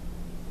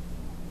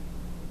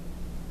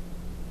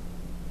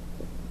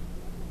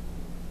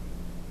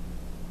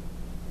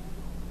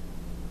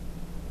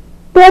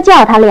多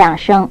叫他2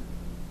声。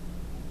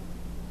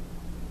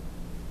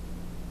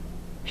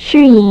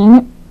失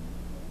迎。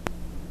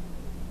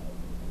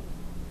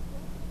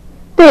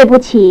对不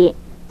起，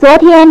昨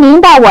天您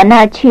到我那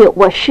儿去，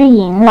我失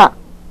迎了。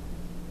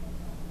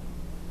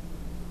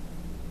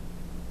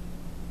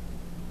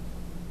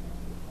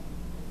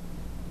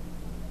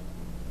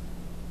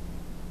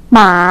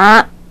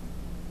马，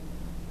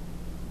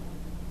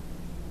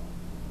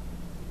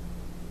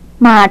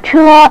马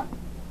车。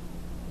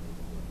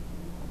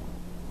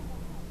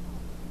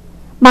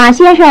马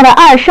先生的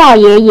2少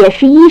爷也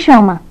是医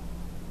生吗？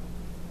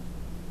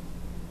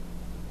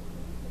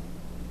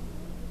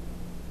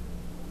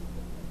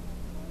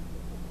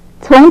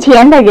从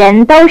前的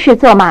人都是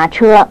坐马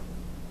车。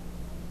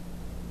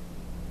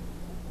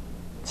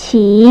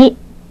骑，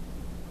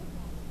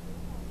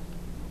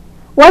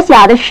我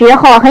小的时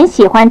候很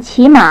喜欢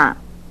骑马。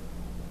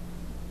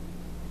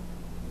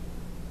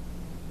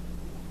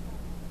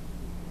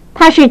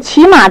他是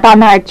骑马到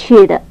那儿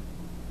去的。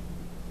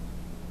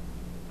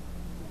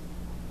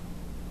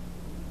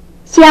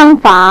厢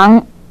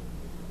房，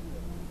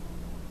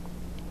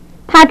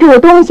他住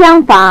东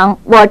厢房，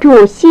我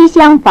住西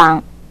厢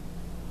房。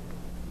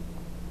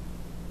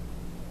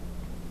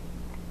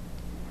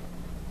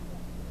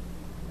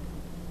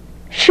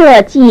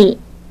设计，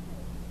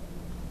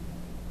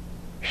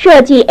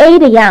设计 A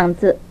的样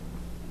子。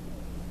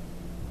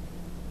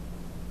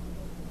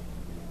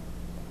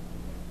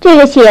这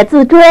个写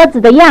字桌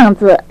子的样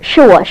子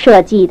是我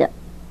设计的。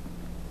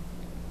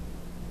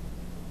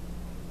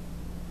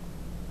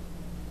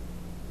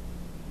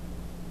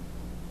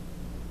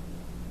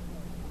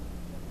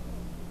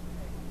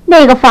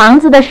那个房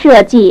子的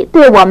设计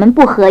对我们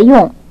不合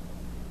用。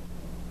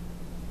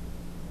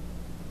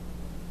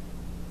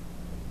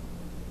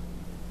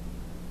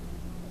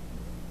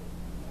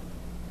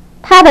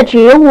他他的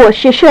职务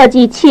是设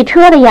计汽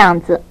车的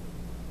样子。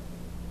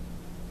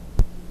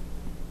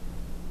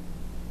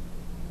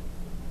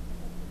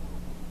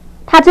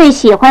他最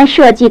喜欢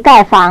设计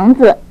盖房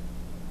子。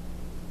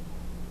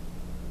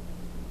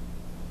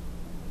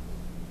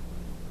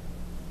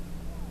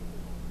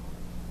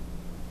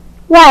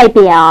外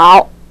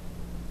表，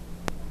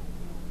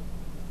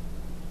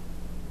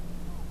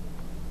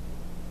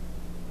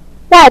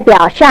外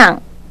表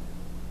上，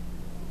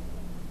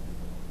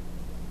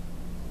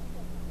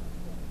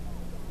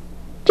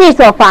这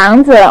所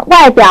房子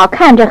外表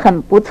看着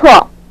很不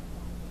错。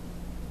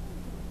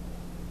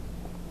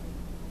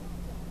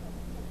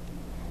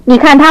你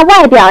看他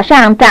外表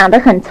上长得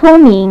很聪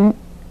明，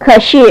可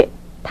是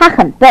他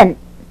很笨。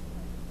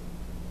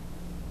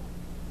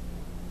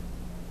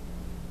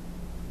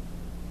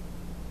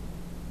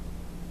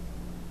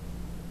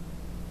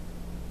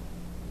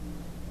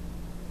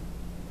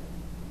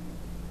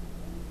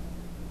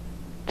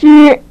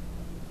之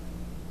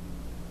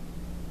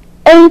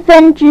a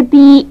分之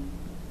b，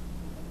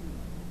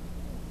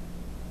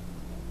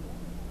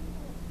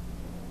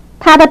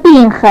 他的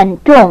病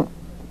很重，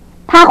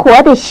他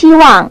活的希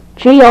望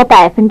只有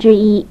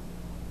1%。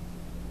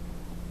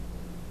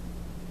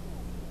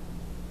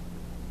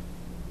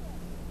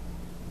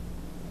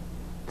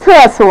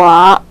厕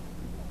所，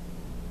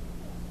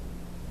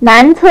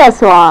男厕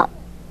所，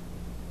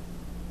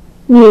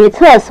女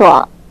厕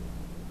所。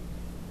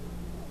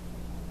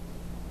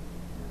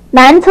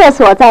男厕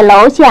所在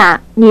楼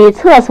下，女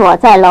厕所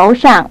在楼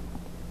上。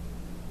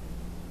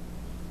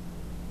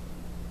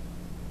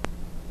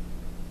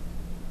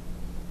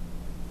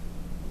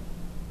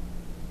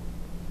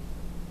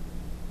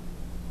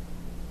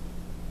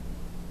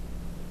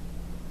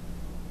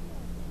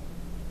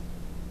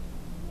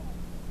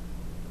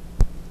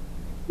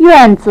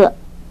院子，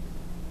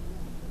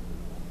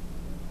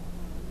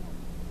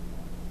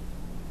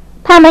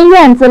他们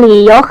院子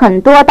里有很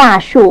多大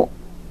树。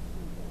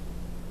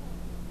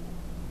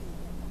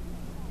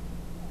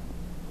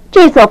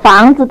这所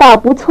房子倒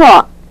不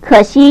错，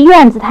可惜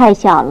院子太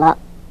小了。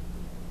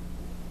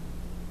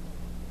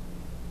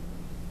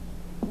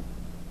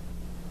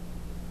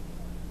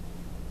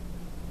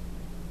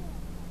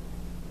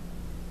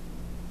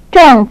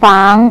正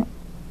房，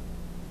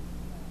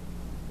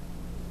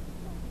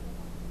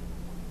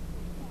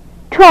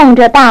冲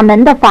着大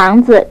门的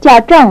房子叫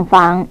正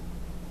房。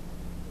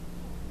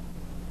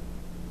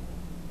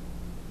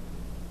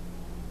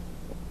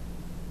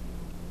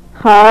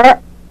盒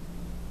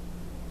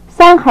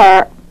，3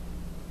盒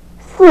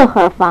，4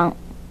合房。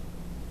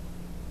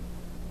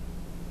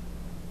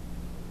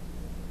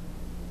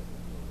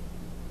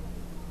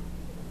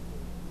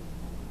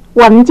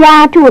我们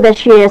家住的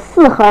是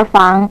4合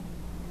房，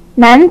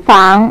南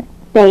房、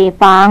北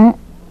房、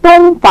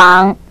东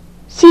房、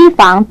西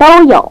房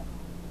都有。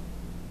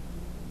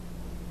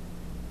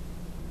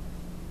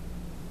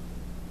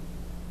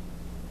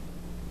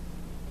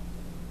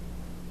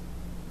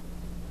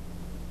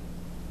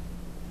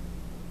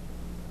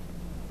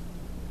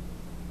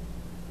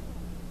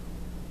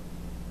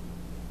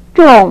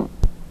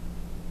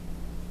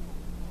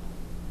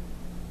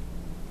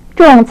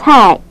种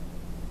菜，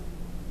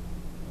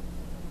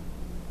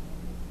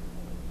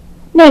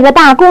那个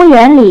大公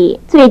园里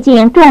最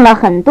近种了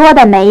很多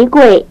的玫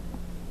瑰。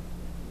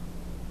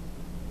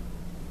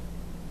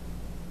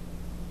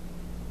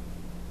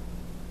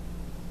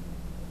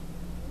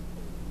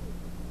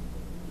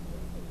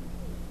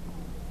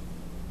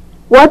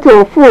我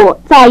祖父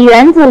在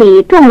园子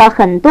里种了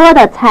很多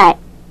的菜。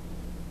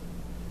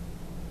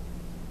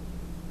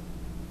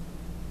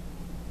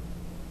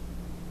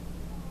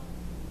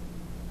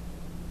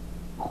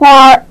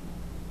花儿，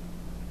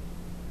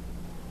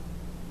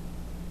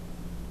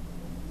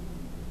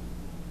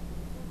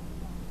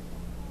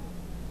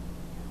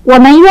我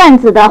们院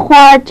子的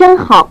花儿真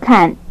好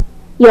看，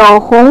有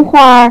红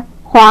花、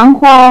黄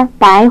花、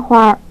白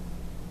花。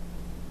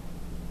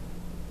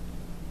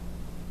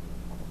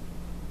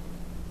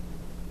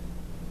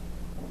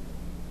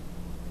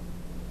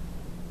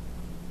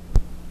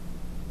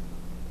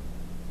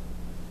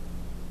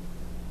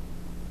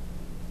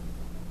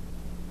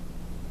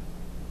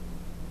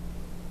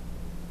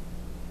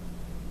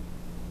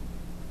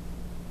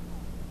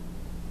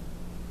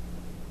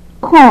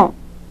空，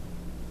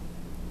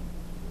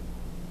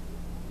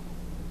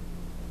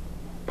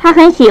他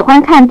很喜欢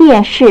看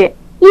电视，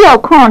一有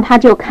空他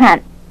就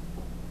看。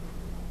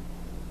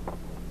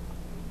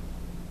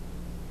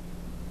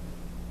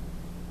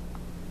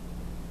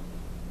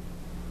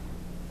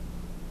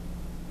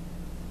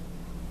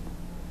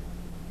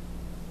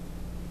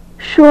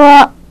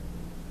说，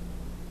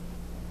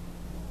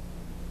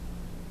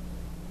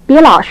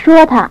别老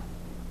说他。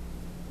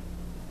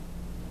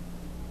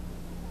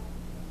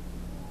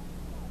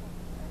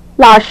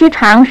老师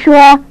常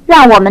说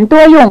让我们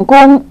多用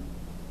功。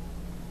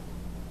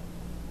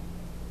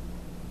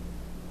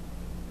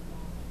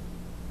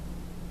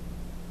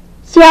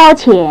消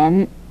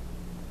遣，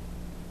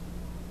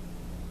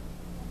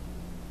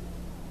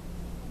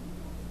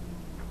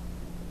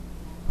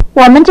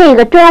我们这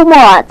个周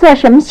末做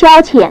什么消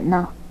遣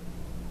呢？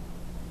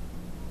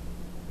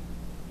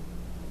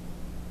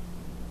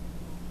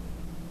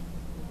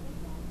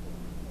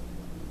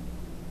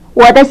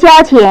我的消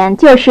遣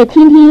就是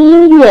听听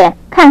音乐，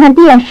看看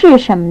电视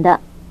什么的。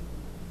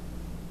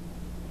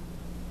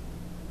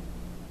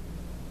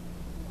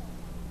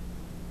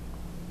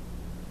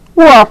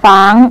卧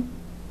房，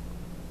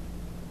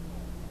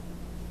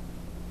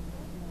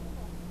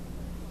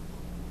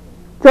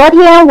昨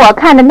天我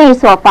看的那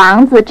所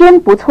房子真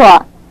不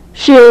错，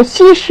是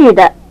西式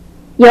的，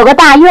有个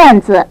大院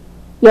子，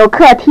有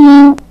客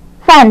厅、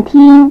饭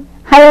厅，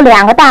还有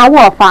2个大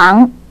卧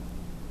房。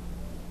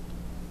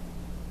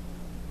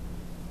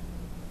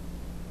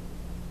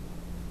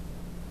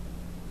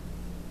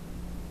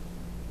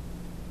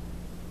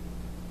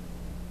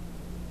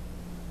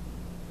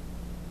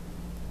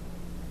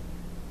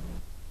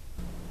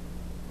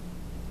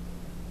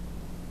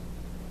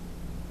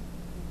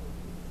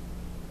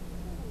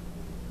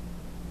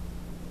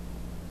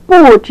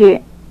布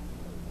置，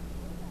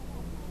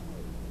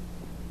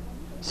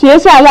学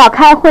校要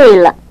开会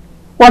了，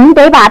我们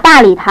得把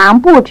大礼堂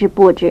布置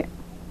布置。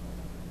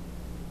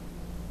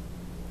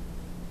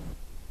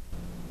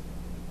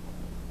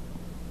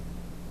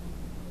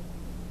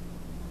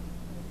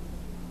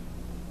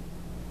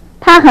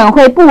他很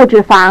会布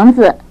置房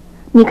子，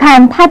你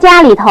看他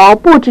家里头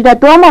布置得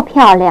多么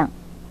漂亮。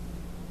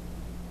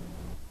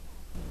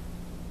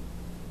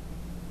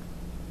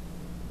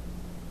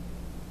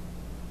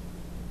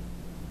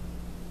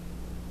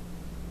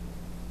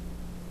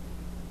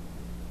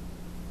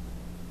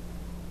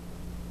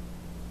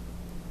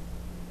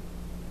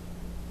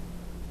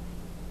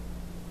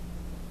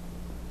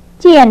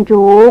建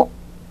筑、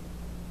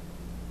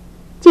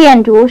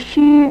建筑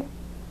师、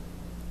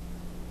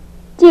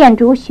建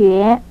筑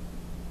学。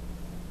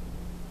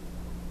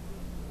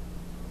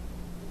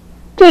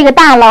这个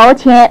大楼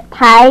前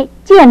台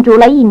建筑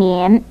了1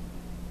年。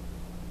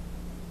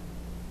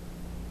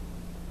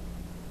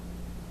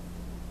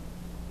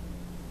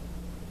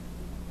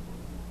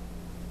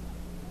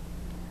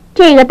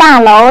这个大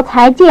楼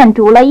才建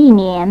筑了1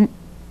年。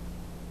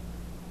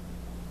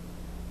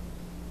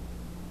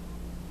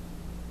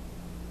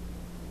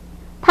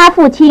他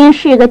父亲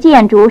是个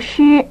建筑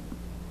师。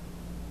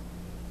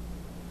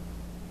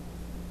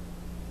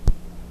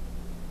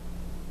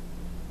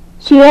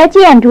学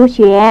建筑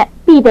学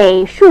必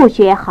得数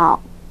学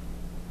好。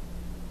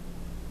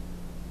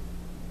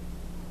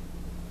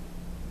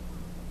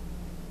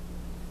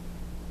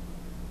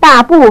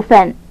大部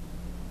分，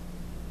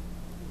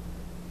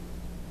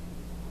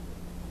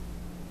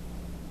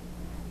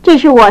这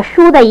是我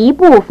书的一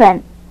部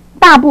分，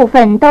大部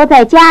分都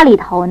在家里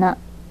头呢。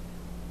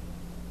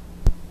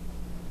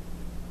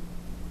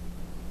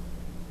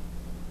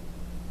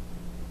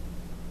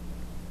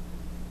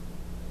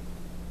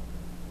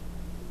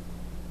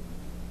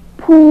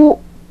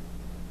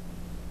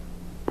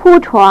铺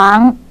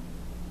床，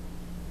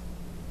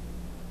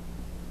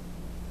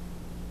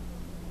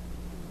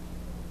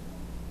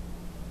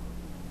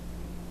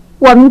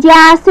我们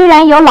家虽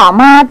然有老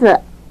妈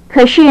子，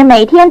可是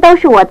每天都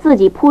是我自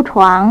己铺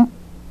床。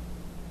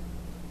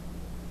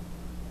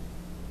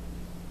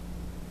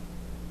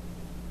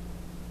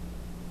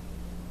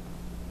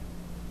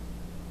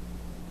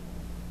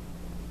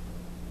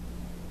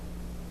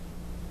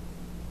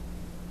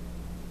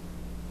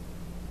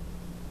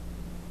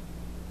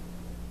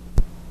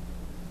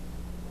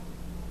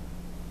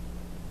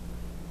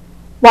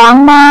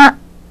王妈，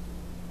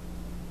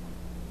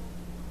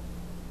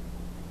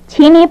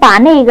请你把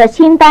那个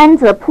新单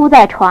子铺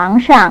在床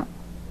上。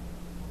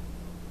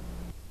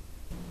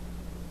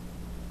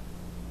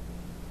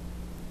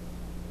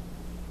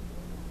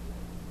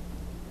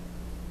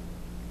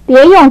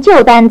别用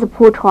旧单子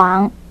铺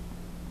床。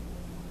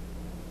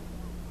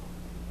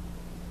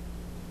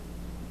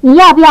你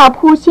要不要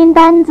铺新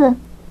单子？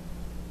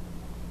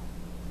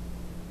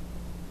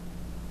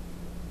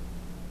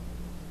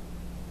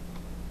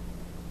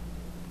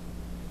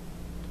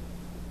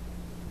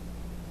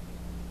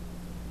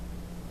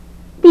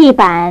地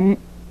板，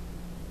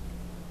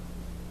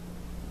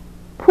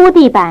铺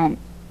地板。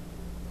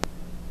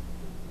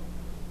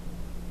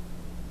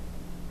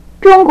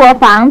中国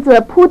房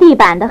子铺地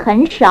板的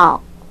很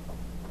少。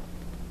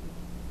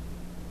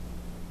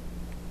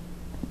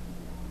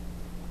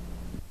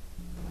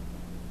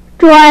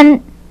砖，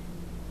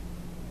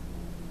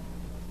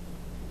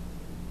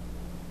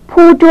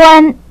铺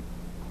砖。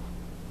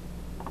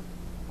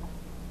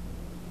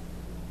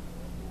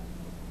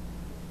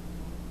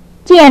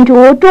建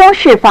筑中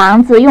式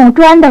房子用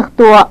砖的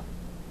多。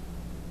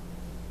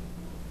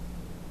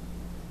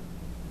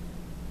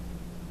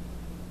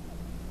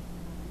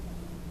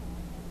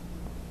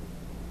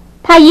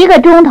他1个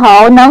钟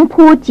头能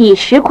铺几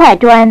10块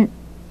砖。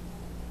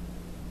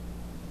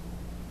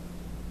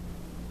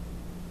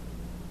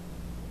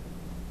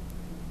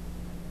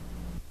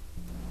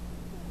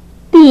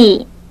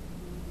地，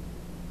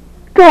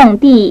种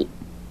地，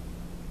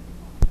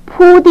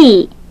铺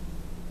地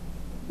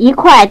，1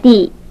块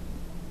地。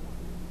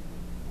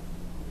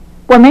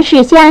我们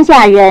是乡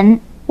下人，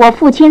我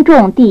父亲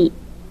种地。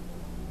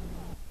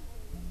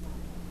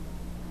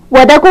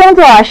我的工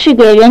作是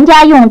给人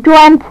家用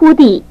砖铺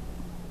地。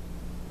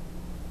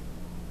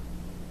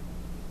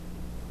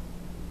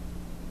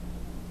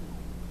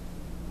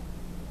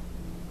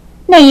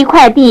那一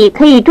块地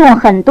可以种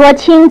很多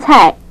青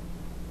菜。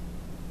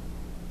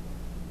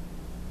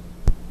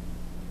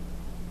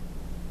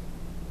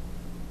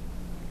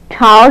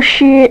潮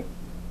湿，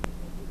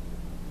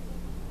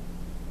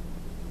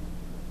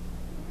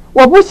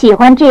我不喜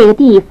欢这个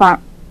地方，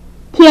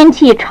天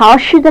气潮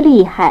湿得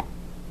厉害。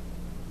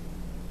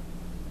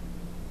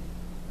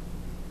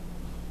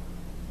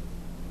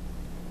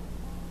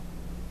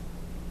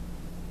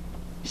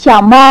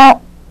小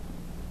猫，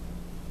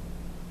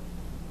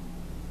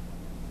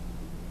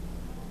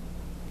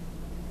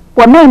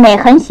我妹妹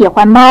很喜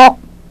欢猫，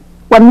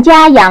我们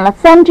家养了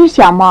3只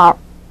小猫。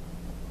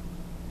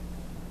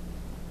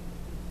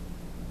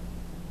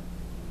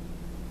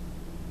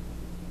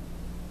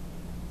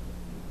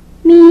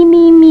咪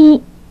咪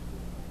咪，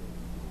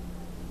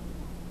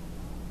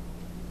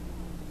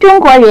中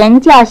国人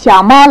叫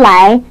小猫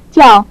来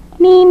叫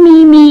咪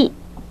咪咪。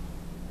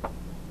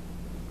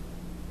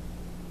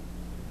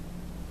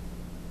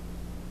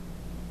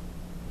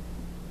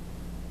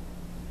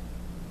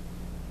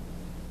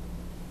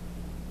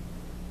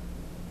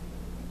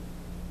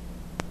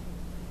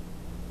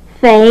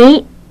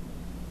肥，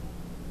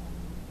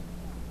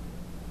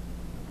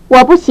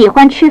我不喜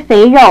欢吃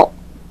肥肉。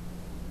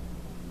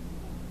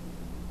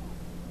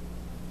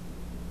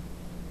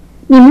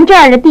你们这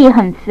儿的地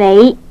很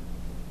肥。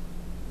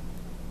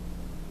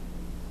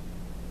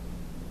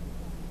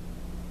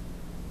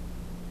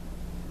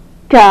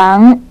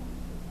整，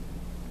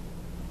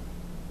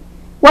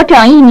我整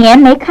1年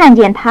没看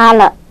见它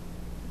了。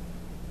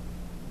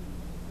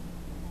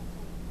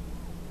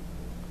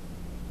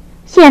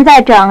现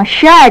在整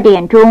12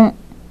点钟。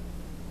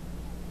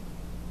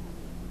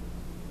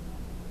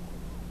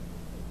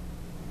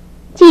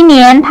今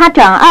年他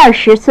整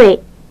20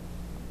岁。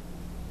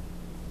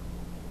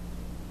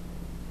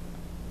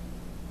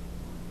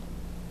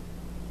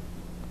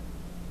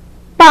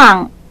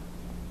磅，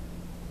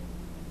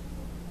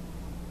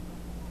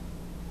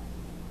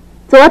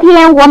昨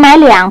天我买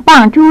2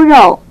磅猪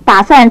肉，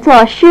打算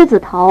做狮子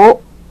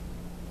头。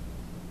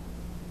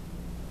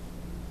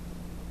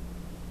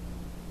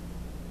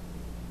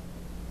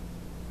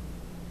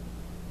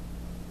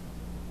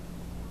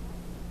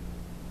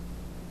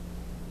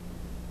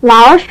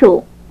老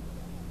鼠，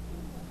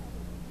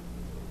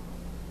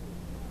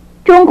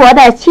中国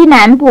的西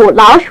南部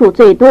老鼠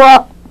最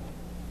多。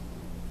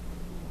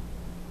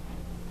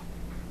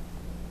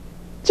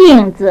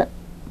镜子，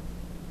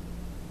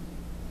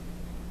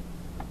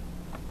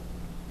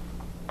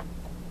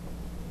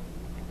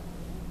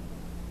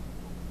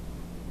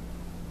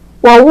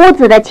我屋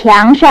子的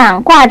墙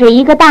上挂着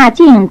一个大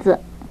镜子。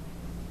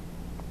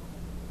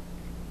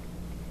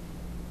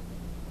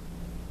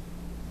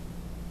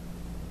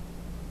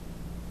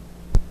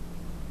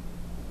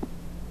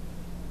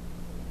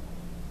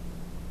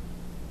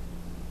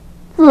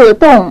自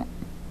动，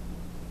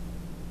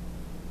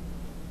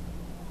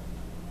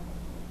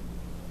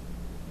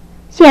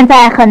现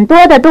在很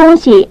多的东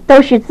西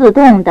都是自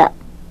动的。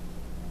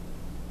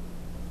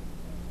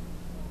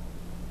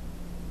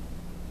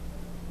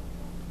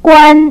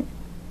关，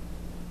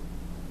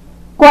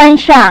关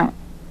上，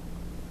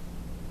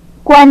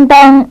关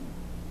灯。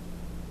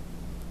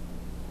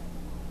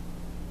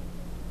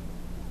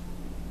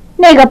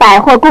那个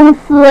百货公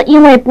司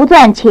因为不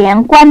赚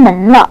钱关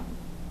门了。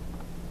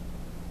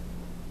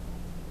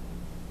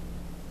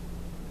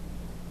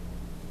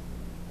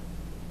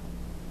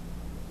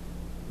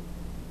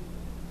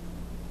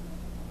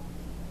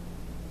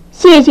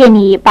谢谢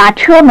你把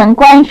车门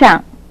关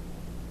上。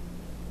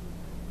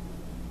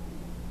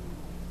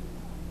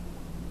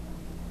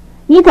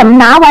你怎么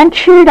拿完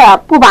吃的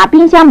不把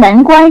冰箱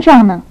门关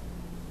上呢？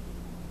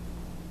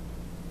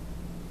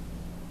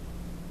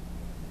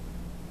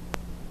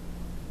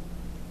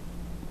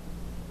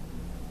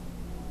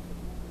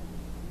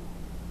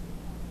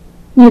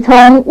你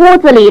从屋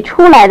子里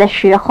出来的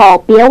时候，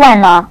别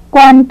忘了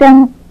关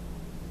灯。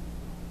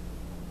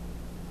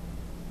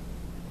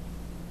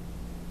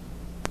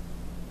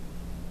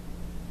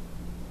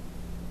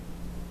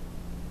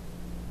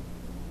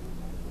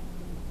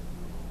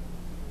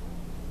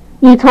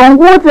你从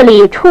屋子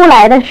里出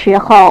来的时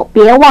候，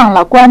别忘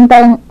了关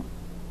灯。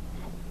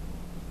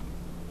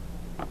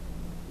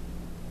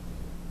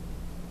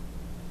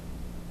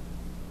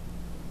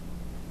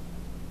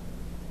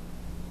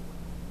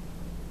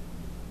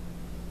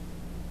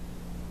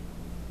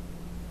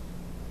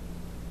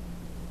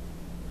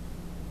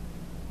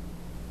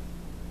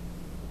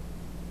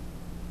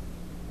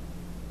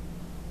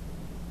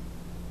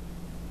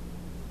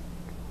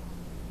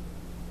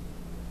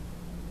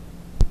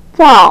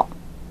灶，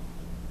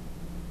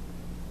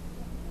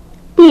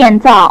电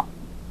灶。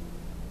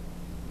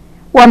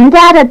我们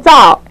家的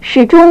灶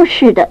是中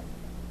式的。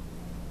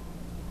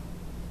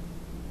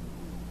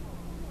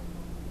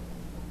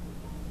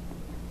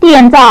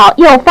电灶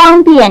又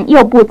方便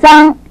又不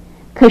脏，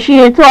可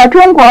是做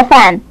中国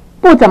饭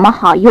不怎么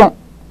好用。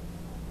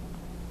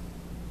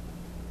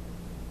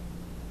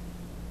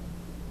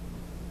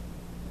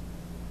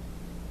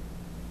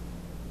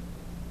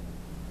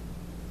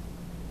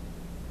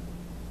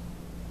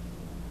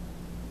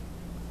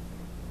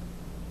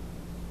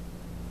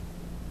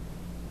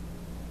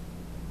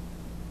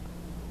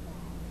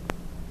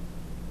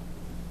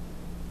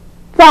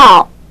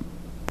造。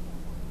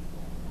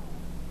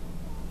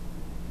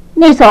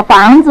那所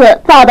房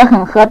子造得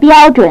很合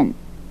标准。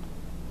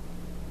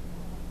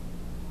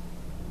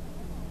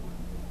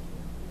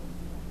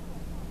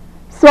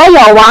所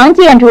有王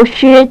建筑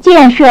师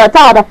建设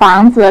造的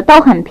房子都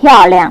很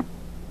漂亮。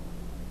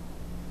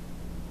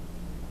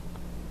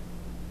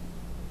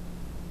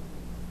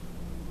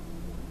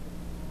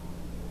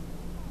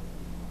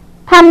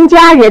他们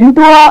家人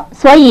多，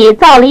所以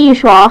造了一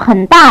所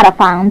很大的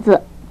房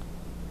子。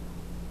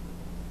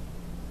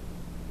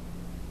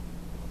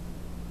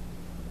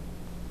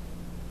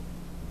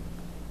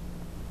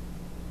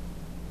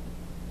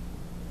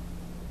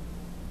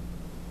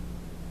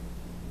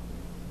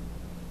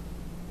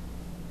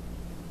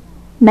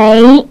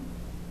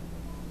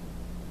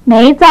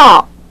煤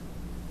灶，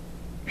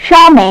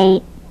烧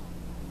煤。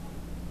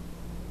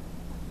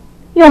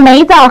用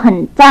煤灶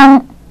很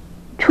脏，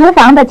厨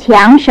房的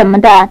墙什么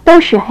的都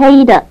是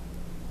黑的。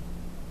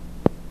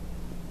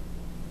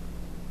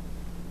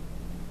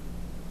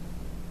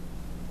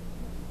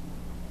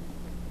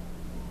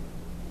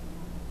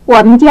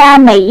我们家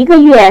每一个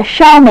月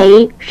烧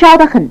煤烧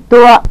得很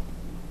多，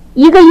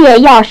一个月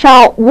要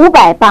烧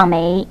500磅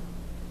煤。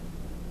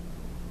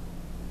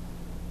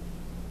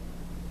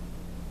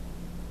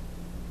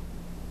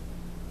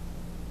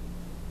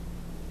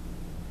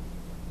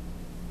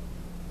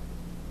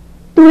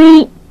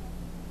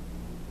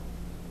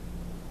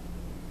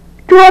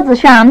桌子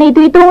上那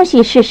堆东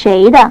西是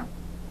谁的？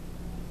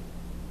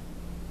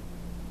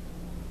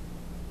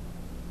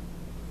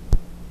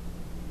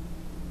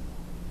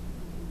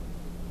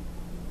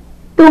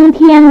冬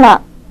天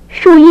了，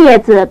树叶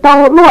子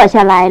都落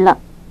下来了，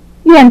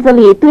院子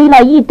里堆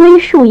了一堆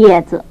树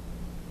叶子。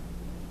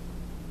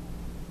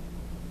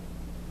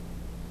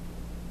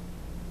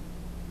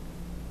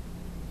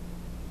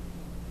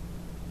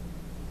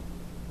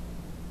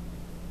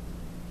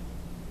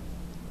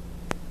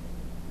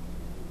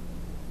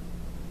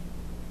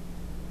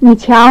你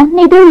瞧，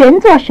那堆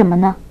人做什么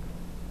呢？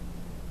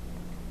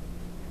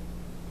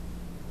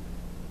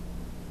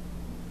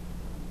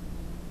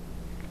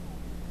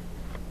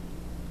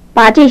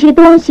把这些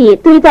东西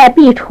堆在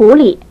壁橱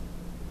里。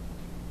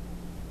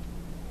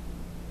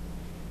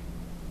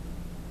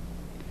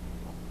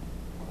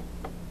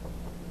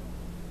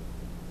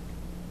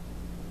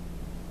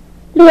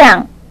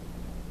亮。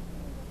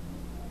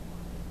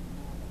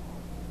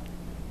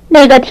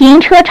那个停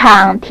车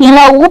场停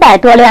了500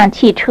多辆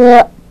汽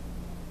车。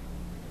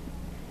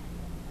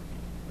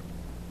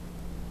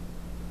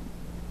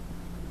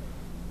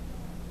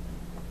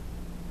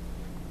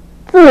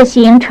自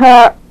行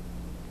车。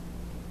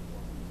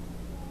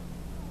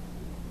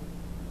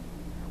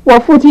我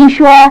父亲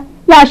说，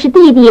要是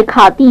弟弟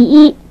考第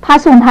1，他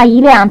送他一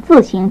辆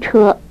自行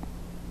车。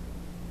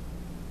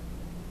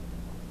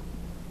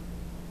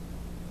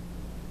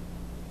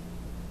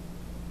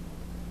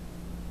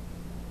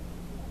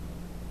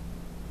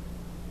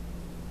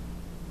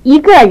一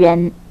个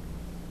人。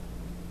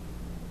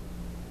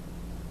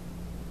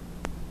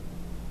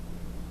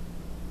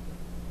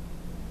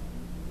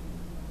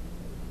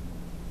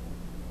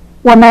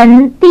我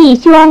们弟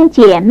兄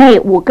姐妹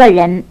5个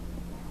人，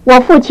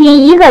我父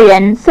亲一个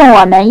人送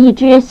我们一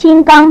支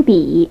新钢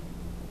笔。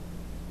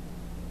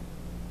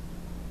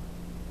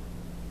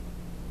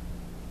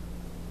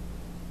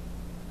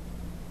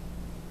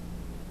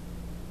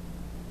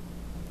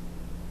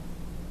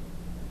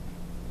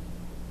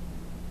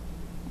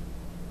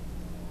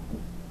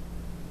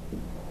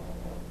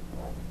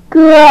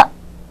搁。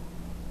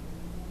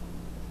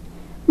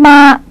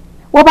妈，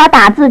我把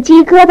打字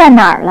机搁在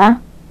哪儿了？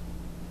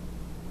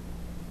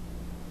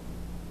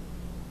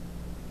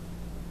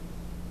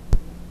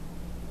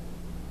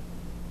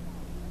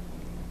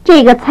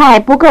这个菜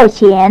不够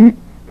咸，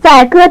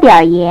再搁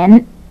点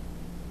盐。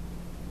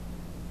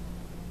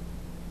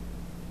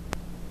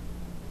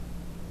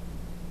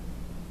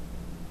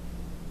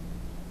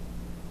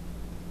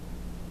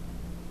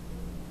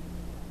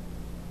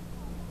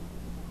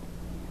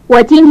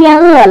我今天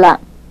饿了，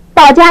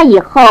到家以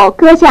后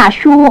搁下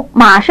书，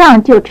马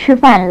上就吃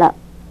饭了。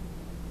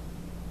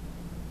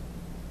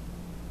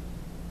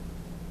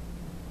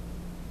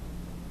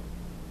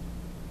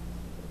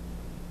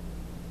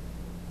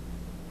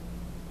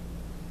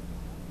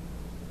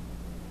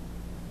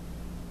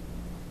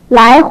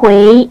来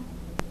回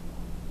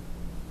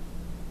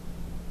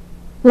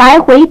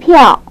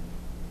票。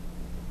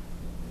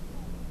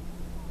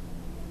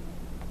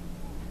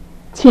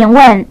请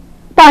问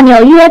到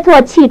纽约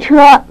坐汽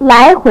车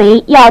来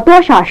回要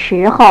多少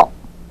时候？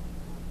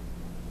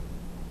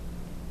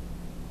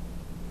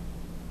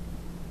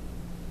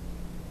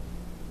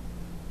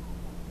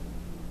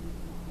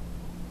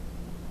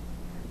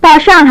到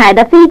上海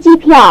的飞机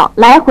票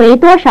来回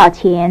多少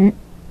钱？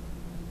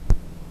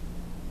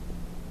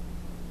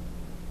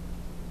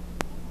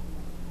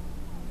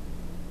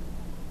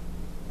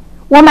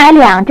我买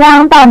2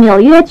张到纽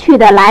约去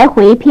的来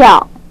回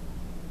票。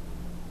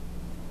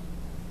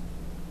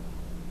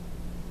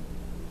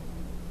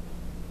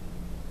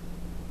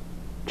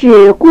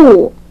只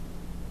顾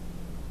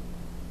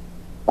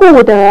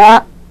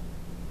得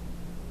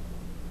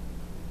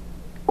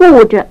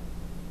顾着，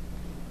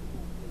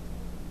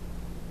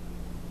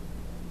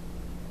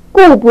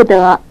顾不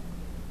得。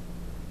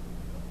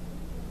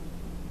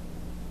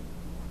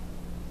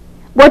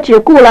我只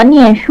顾了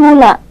念书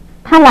了，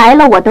他来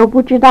了我都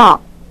不知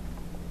道。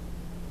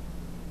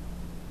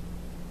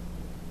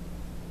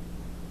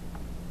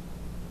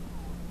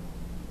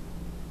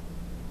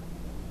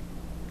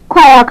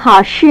快要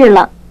考试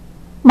了，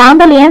忙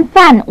得连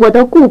饭我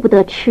都顾不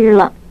得吃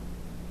了。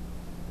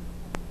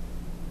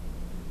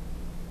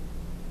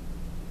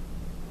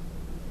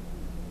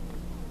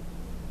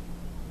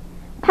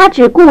他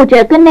只顾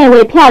着跟那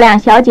位漂亮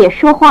小姐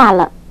说话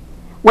了，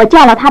我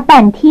叫了他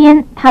半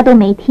天，他都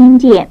没听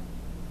见。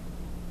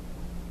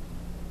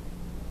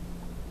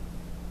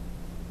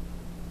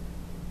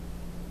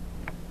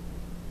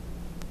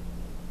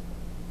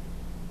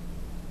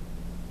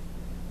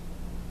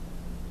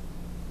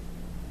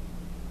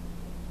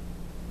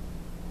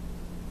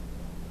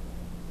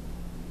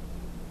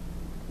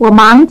我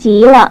忙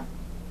极了，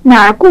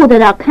哪儿顾得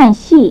到看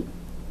戏？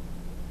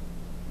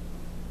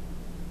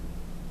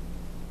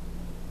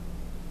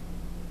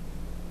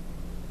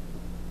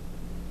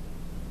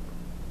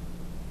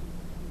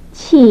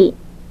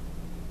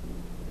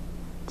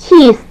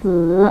气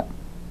死，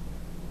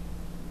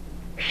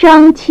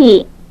生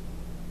气。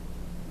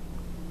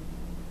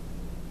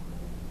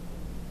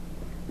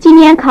今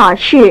年考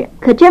试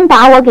可真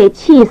把我给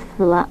气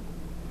死了，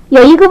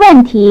有一个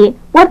问题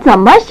我怎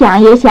么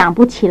想也想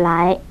不起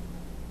来。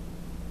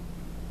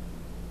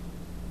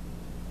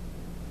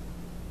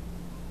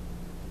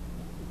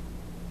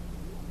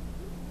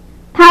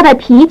他的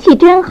脾气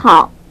真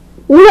好，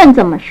无论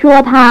怎么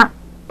说他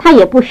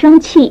也不生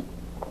气。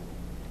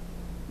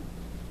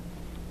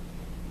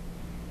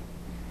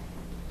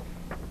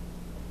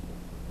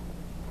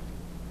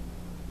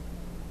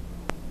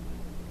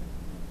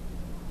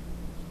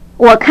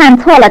我看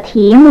错了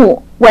题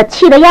目，我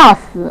气得要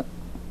死。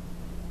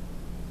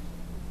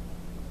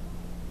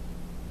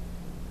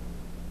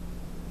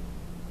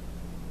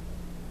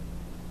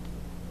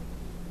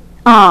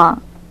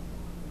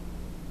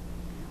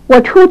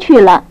我出去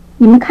了，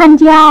你们看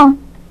家。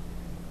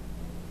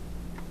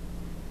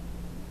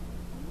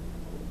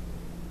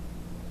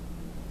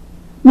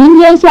明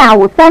天下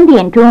午3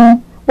点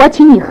钟，我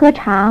请你喝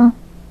茶。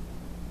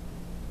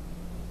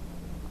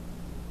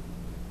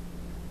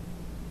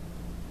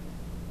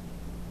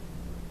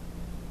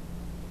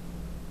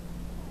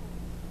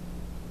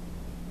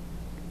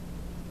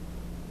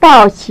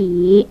道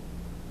喜，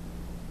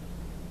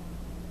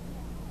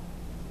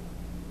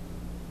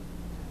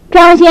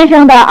张先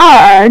生的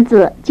二儿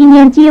子今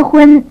天结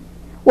婚，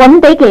我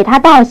们得给他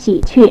道喜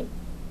去。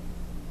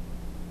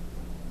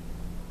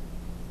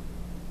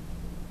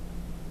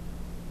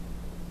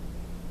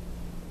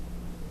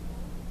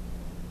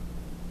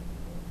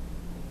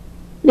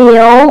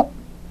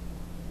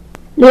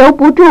留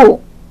不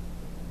住。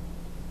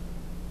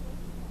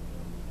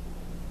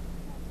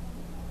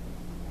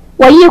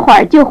我一会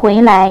儿就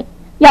回来，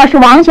要是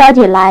王小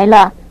姐来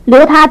了，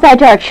留她在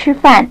这儿吃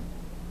饭。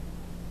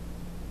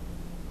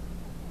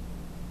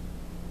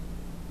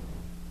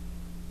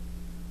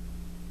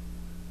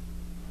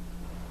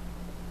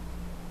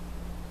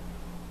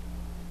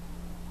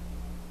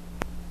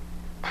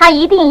她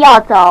一定要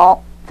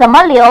走，怎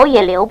么留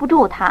也留不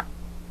住她。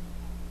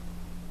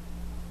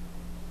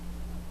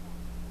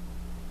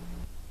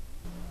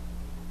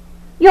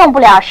用不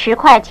了10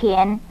块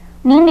钱，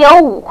您留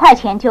5块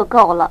钱就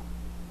够了。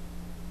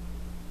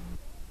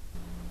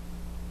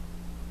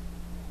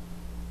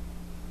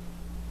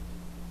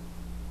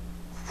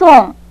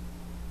送，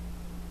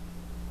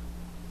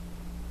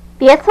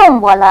别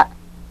送我了，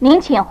您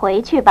请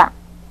回去吧。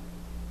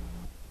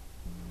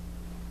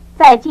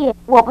再见，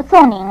我不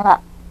送您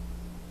了。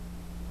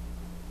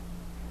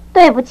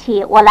对不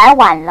起，我来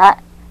晚了，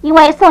因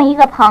为送一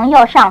个朋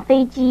友上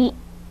飞机。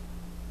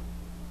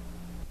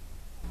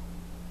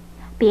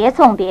别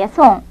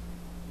送，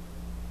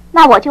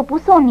那我就不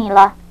送你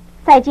了。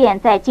再见，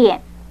再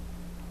见。